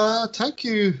 Well, thank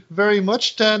you very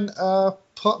much. Then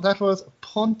that was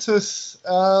Pontus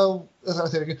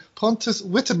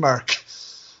Wittenmark.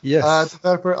 Yes.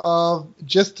 Developer of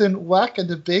Justin Whack and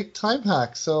the Big Time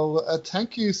Hack. So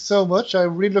thank you so much. I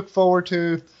really look forward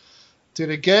to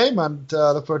the game, and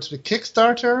look forward to the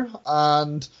Kickstarter,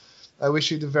 and I wish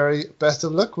you the very best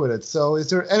of luck with it. So is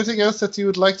there anything else that you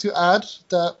would like to add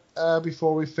that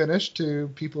before we finish, to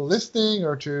people listening,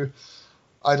 or to,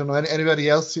 I don't know, anybody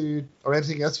else or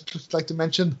anything else you'd just like to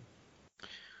mention?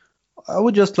 I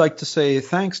would just like to say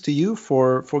thanks to you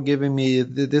for giving me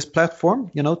this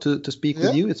platform, to speak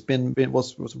with you.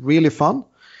 Was really fun.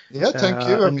 Yeah, thank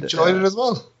you. I've enjoyed it as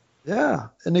well. Yeah,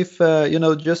 and if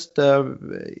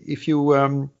if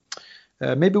you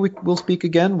maybe we'll speak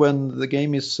again when the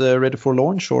game is ready for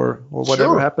launch or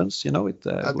whatever happens. I'd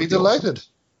be delighted.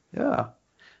 Awesome. Yeah.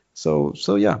 So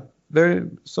yeah,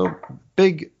 big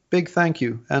thank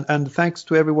you, and thanks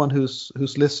to everyone who's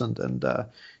listened, and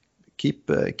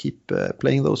keep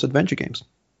playing those adventure games.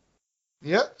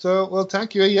 Yeah. So, well,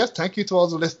 thank you. Yes, thank you to all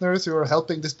the listeners who are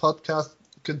helping this podcast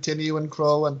continue and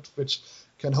grow, and which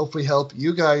can hopefully help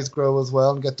you guys grow as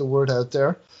well and get the word out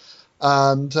there.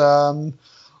 And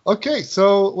okay,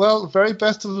 so, well, very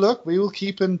best of luck. We will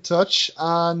keep in touch,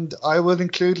 and I will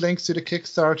include links to the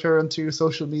Kickstarter and to your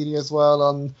social media as well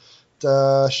on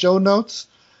the show notes.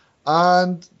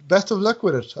 And best of luck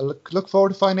with it. I look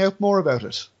forward to finding out more about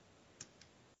it.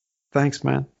 Thanks,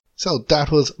 man. So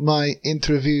that was my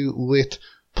interview with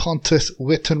Pontus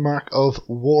Wittenmark of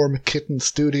Warm Kitten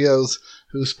Studios,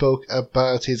 who spoke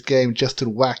about his game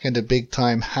Justin Whack and the Big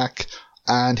Time Hack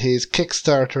and his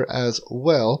Kickstarter as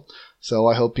well. So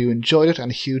I hope you enjoyed it, and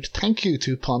a huge thank you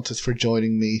to Pontus for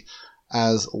joining me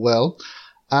as well.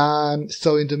 And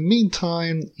so in the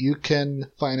meantime, you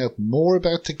can find out more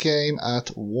about the game at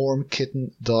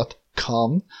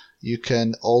warmkitten.com. You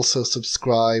can also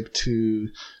subscribe to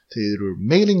the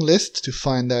mailing list to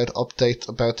find out updates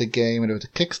about the game and about the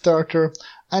Kickstarter,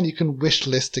 and you can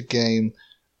wishlist the game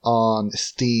on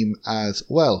Steam as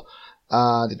well.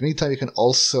 And in the meantime, you can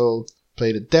also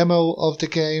play the demo of the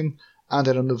game, and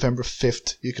then on November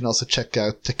 5th, you can also check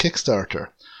out the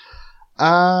Kickstarter.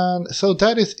 And so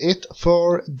that is it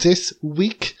for this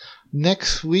week.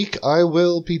 Next week, I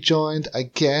will be joined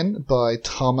again by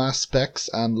Thomas Spex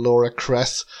and Laura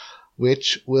Kress,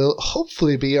 which will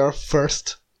hopefully be our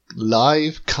first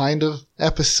live kind of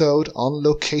episode on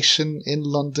location in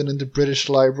London in the British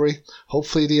Library.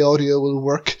 Hopefully the audio will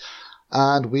work,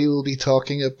 and we will be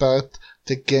talking about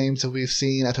the games that we've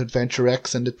seen at Adventure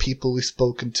X and the people we've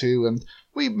spoken to, and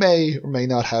we may or may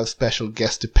not have special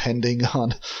guests depending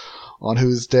on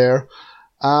who's there.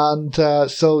 And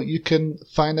so you can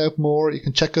find out more. You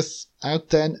can check us out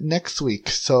then next week.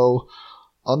 So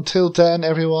until then,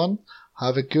 everyone,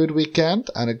 have a good weekend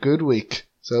and a good week.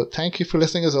 So thank you for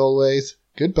listening as always.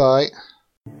 Goodbye.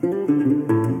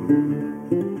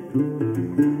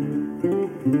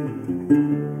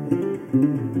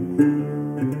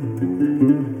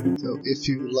 So if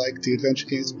you like the Adventure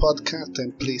Games podcast,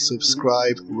 then please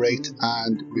subscribe, rate,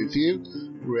 and review.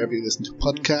 Wherever you listen to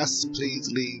podcasts,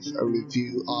 please leave a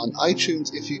review on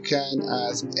iTunes if you can,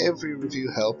 as every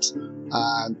review helps,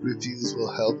 and reviews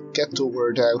will help get the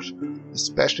word out,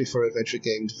 especially for adventure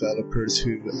game developers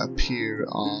who appear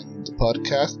on the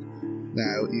podcast.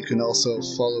 Now, you can also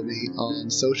follow me on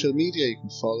social media. You can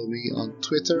follow me on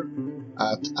Twitter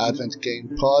at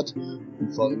AdventGamePod. You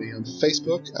can follow me on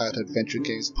Facebook at Adventure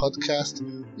Games Podcast.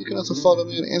 You can also follow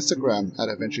me on Instagram at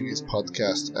Adventure Games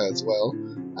Podcast as well.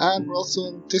 And we're also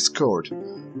on Discord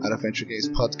at Adventure Games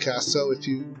Podcast. So if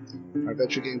you are an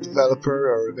adventure game developer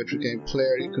or adventure game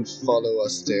player, you can follow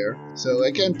us there. So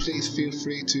again, please feel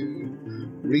free to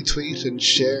retweet and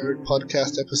share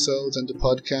podcast episodes and the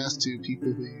podcast to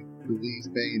people who you believe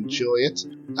may enjoy it.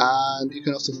 And you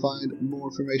can also find more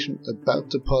information about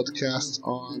the podcast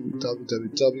on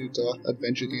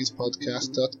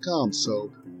www.adventuregamespodcast.com.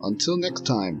 So until next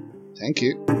time, thank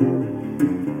you.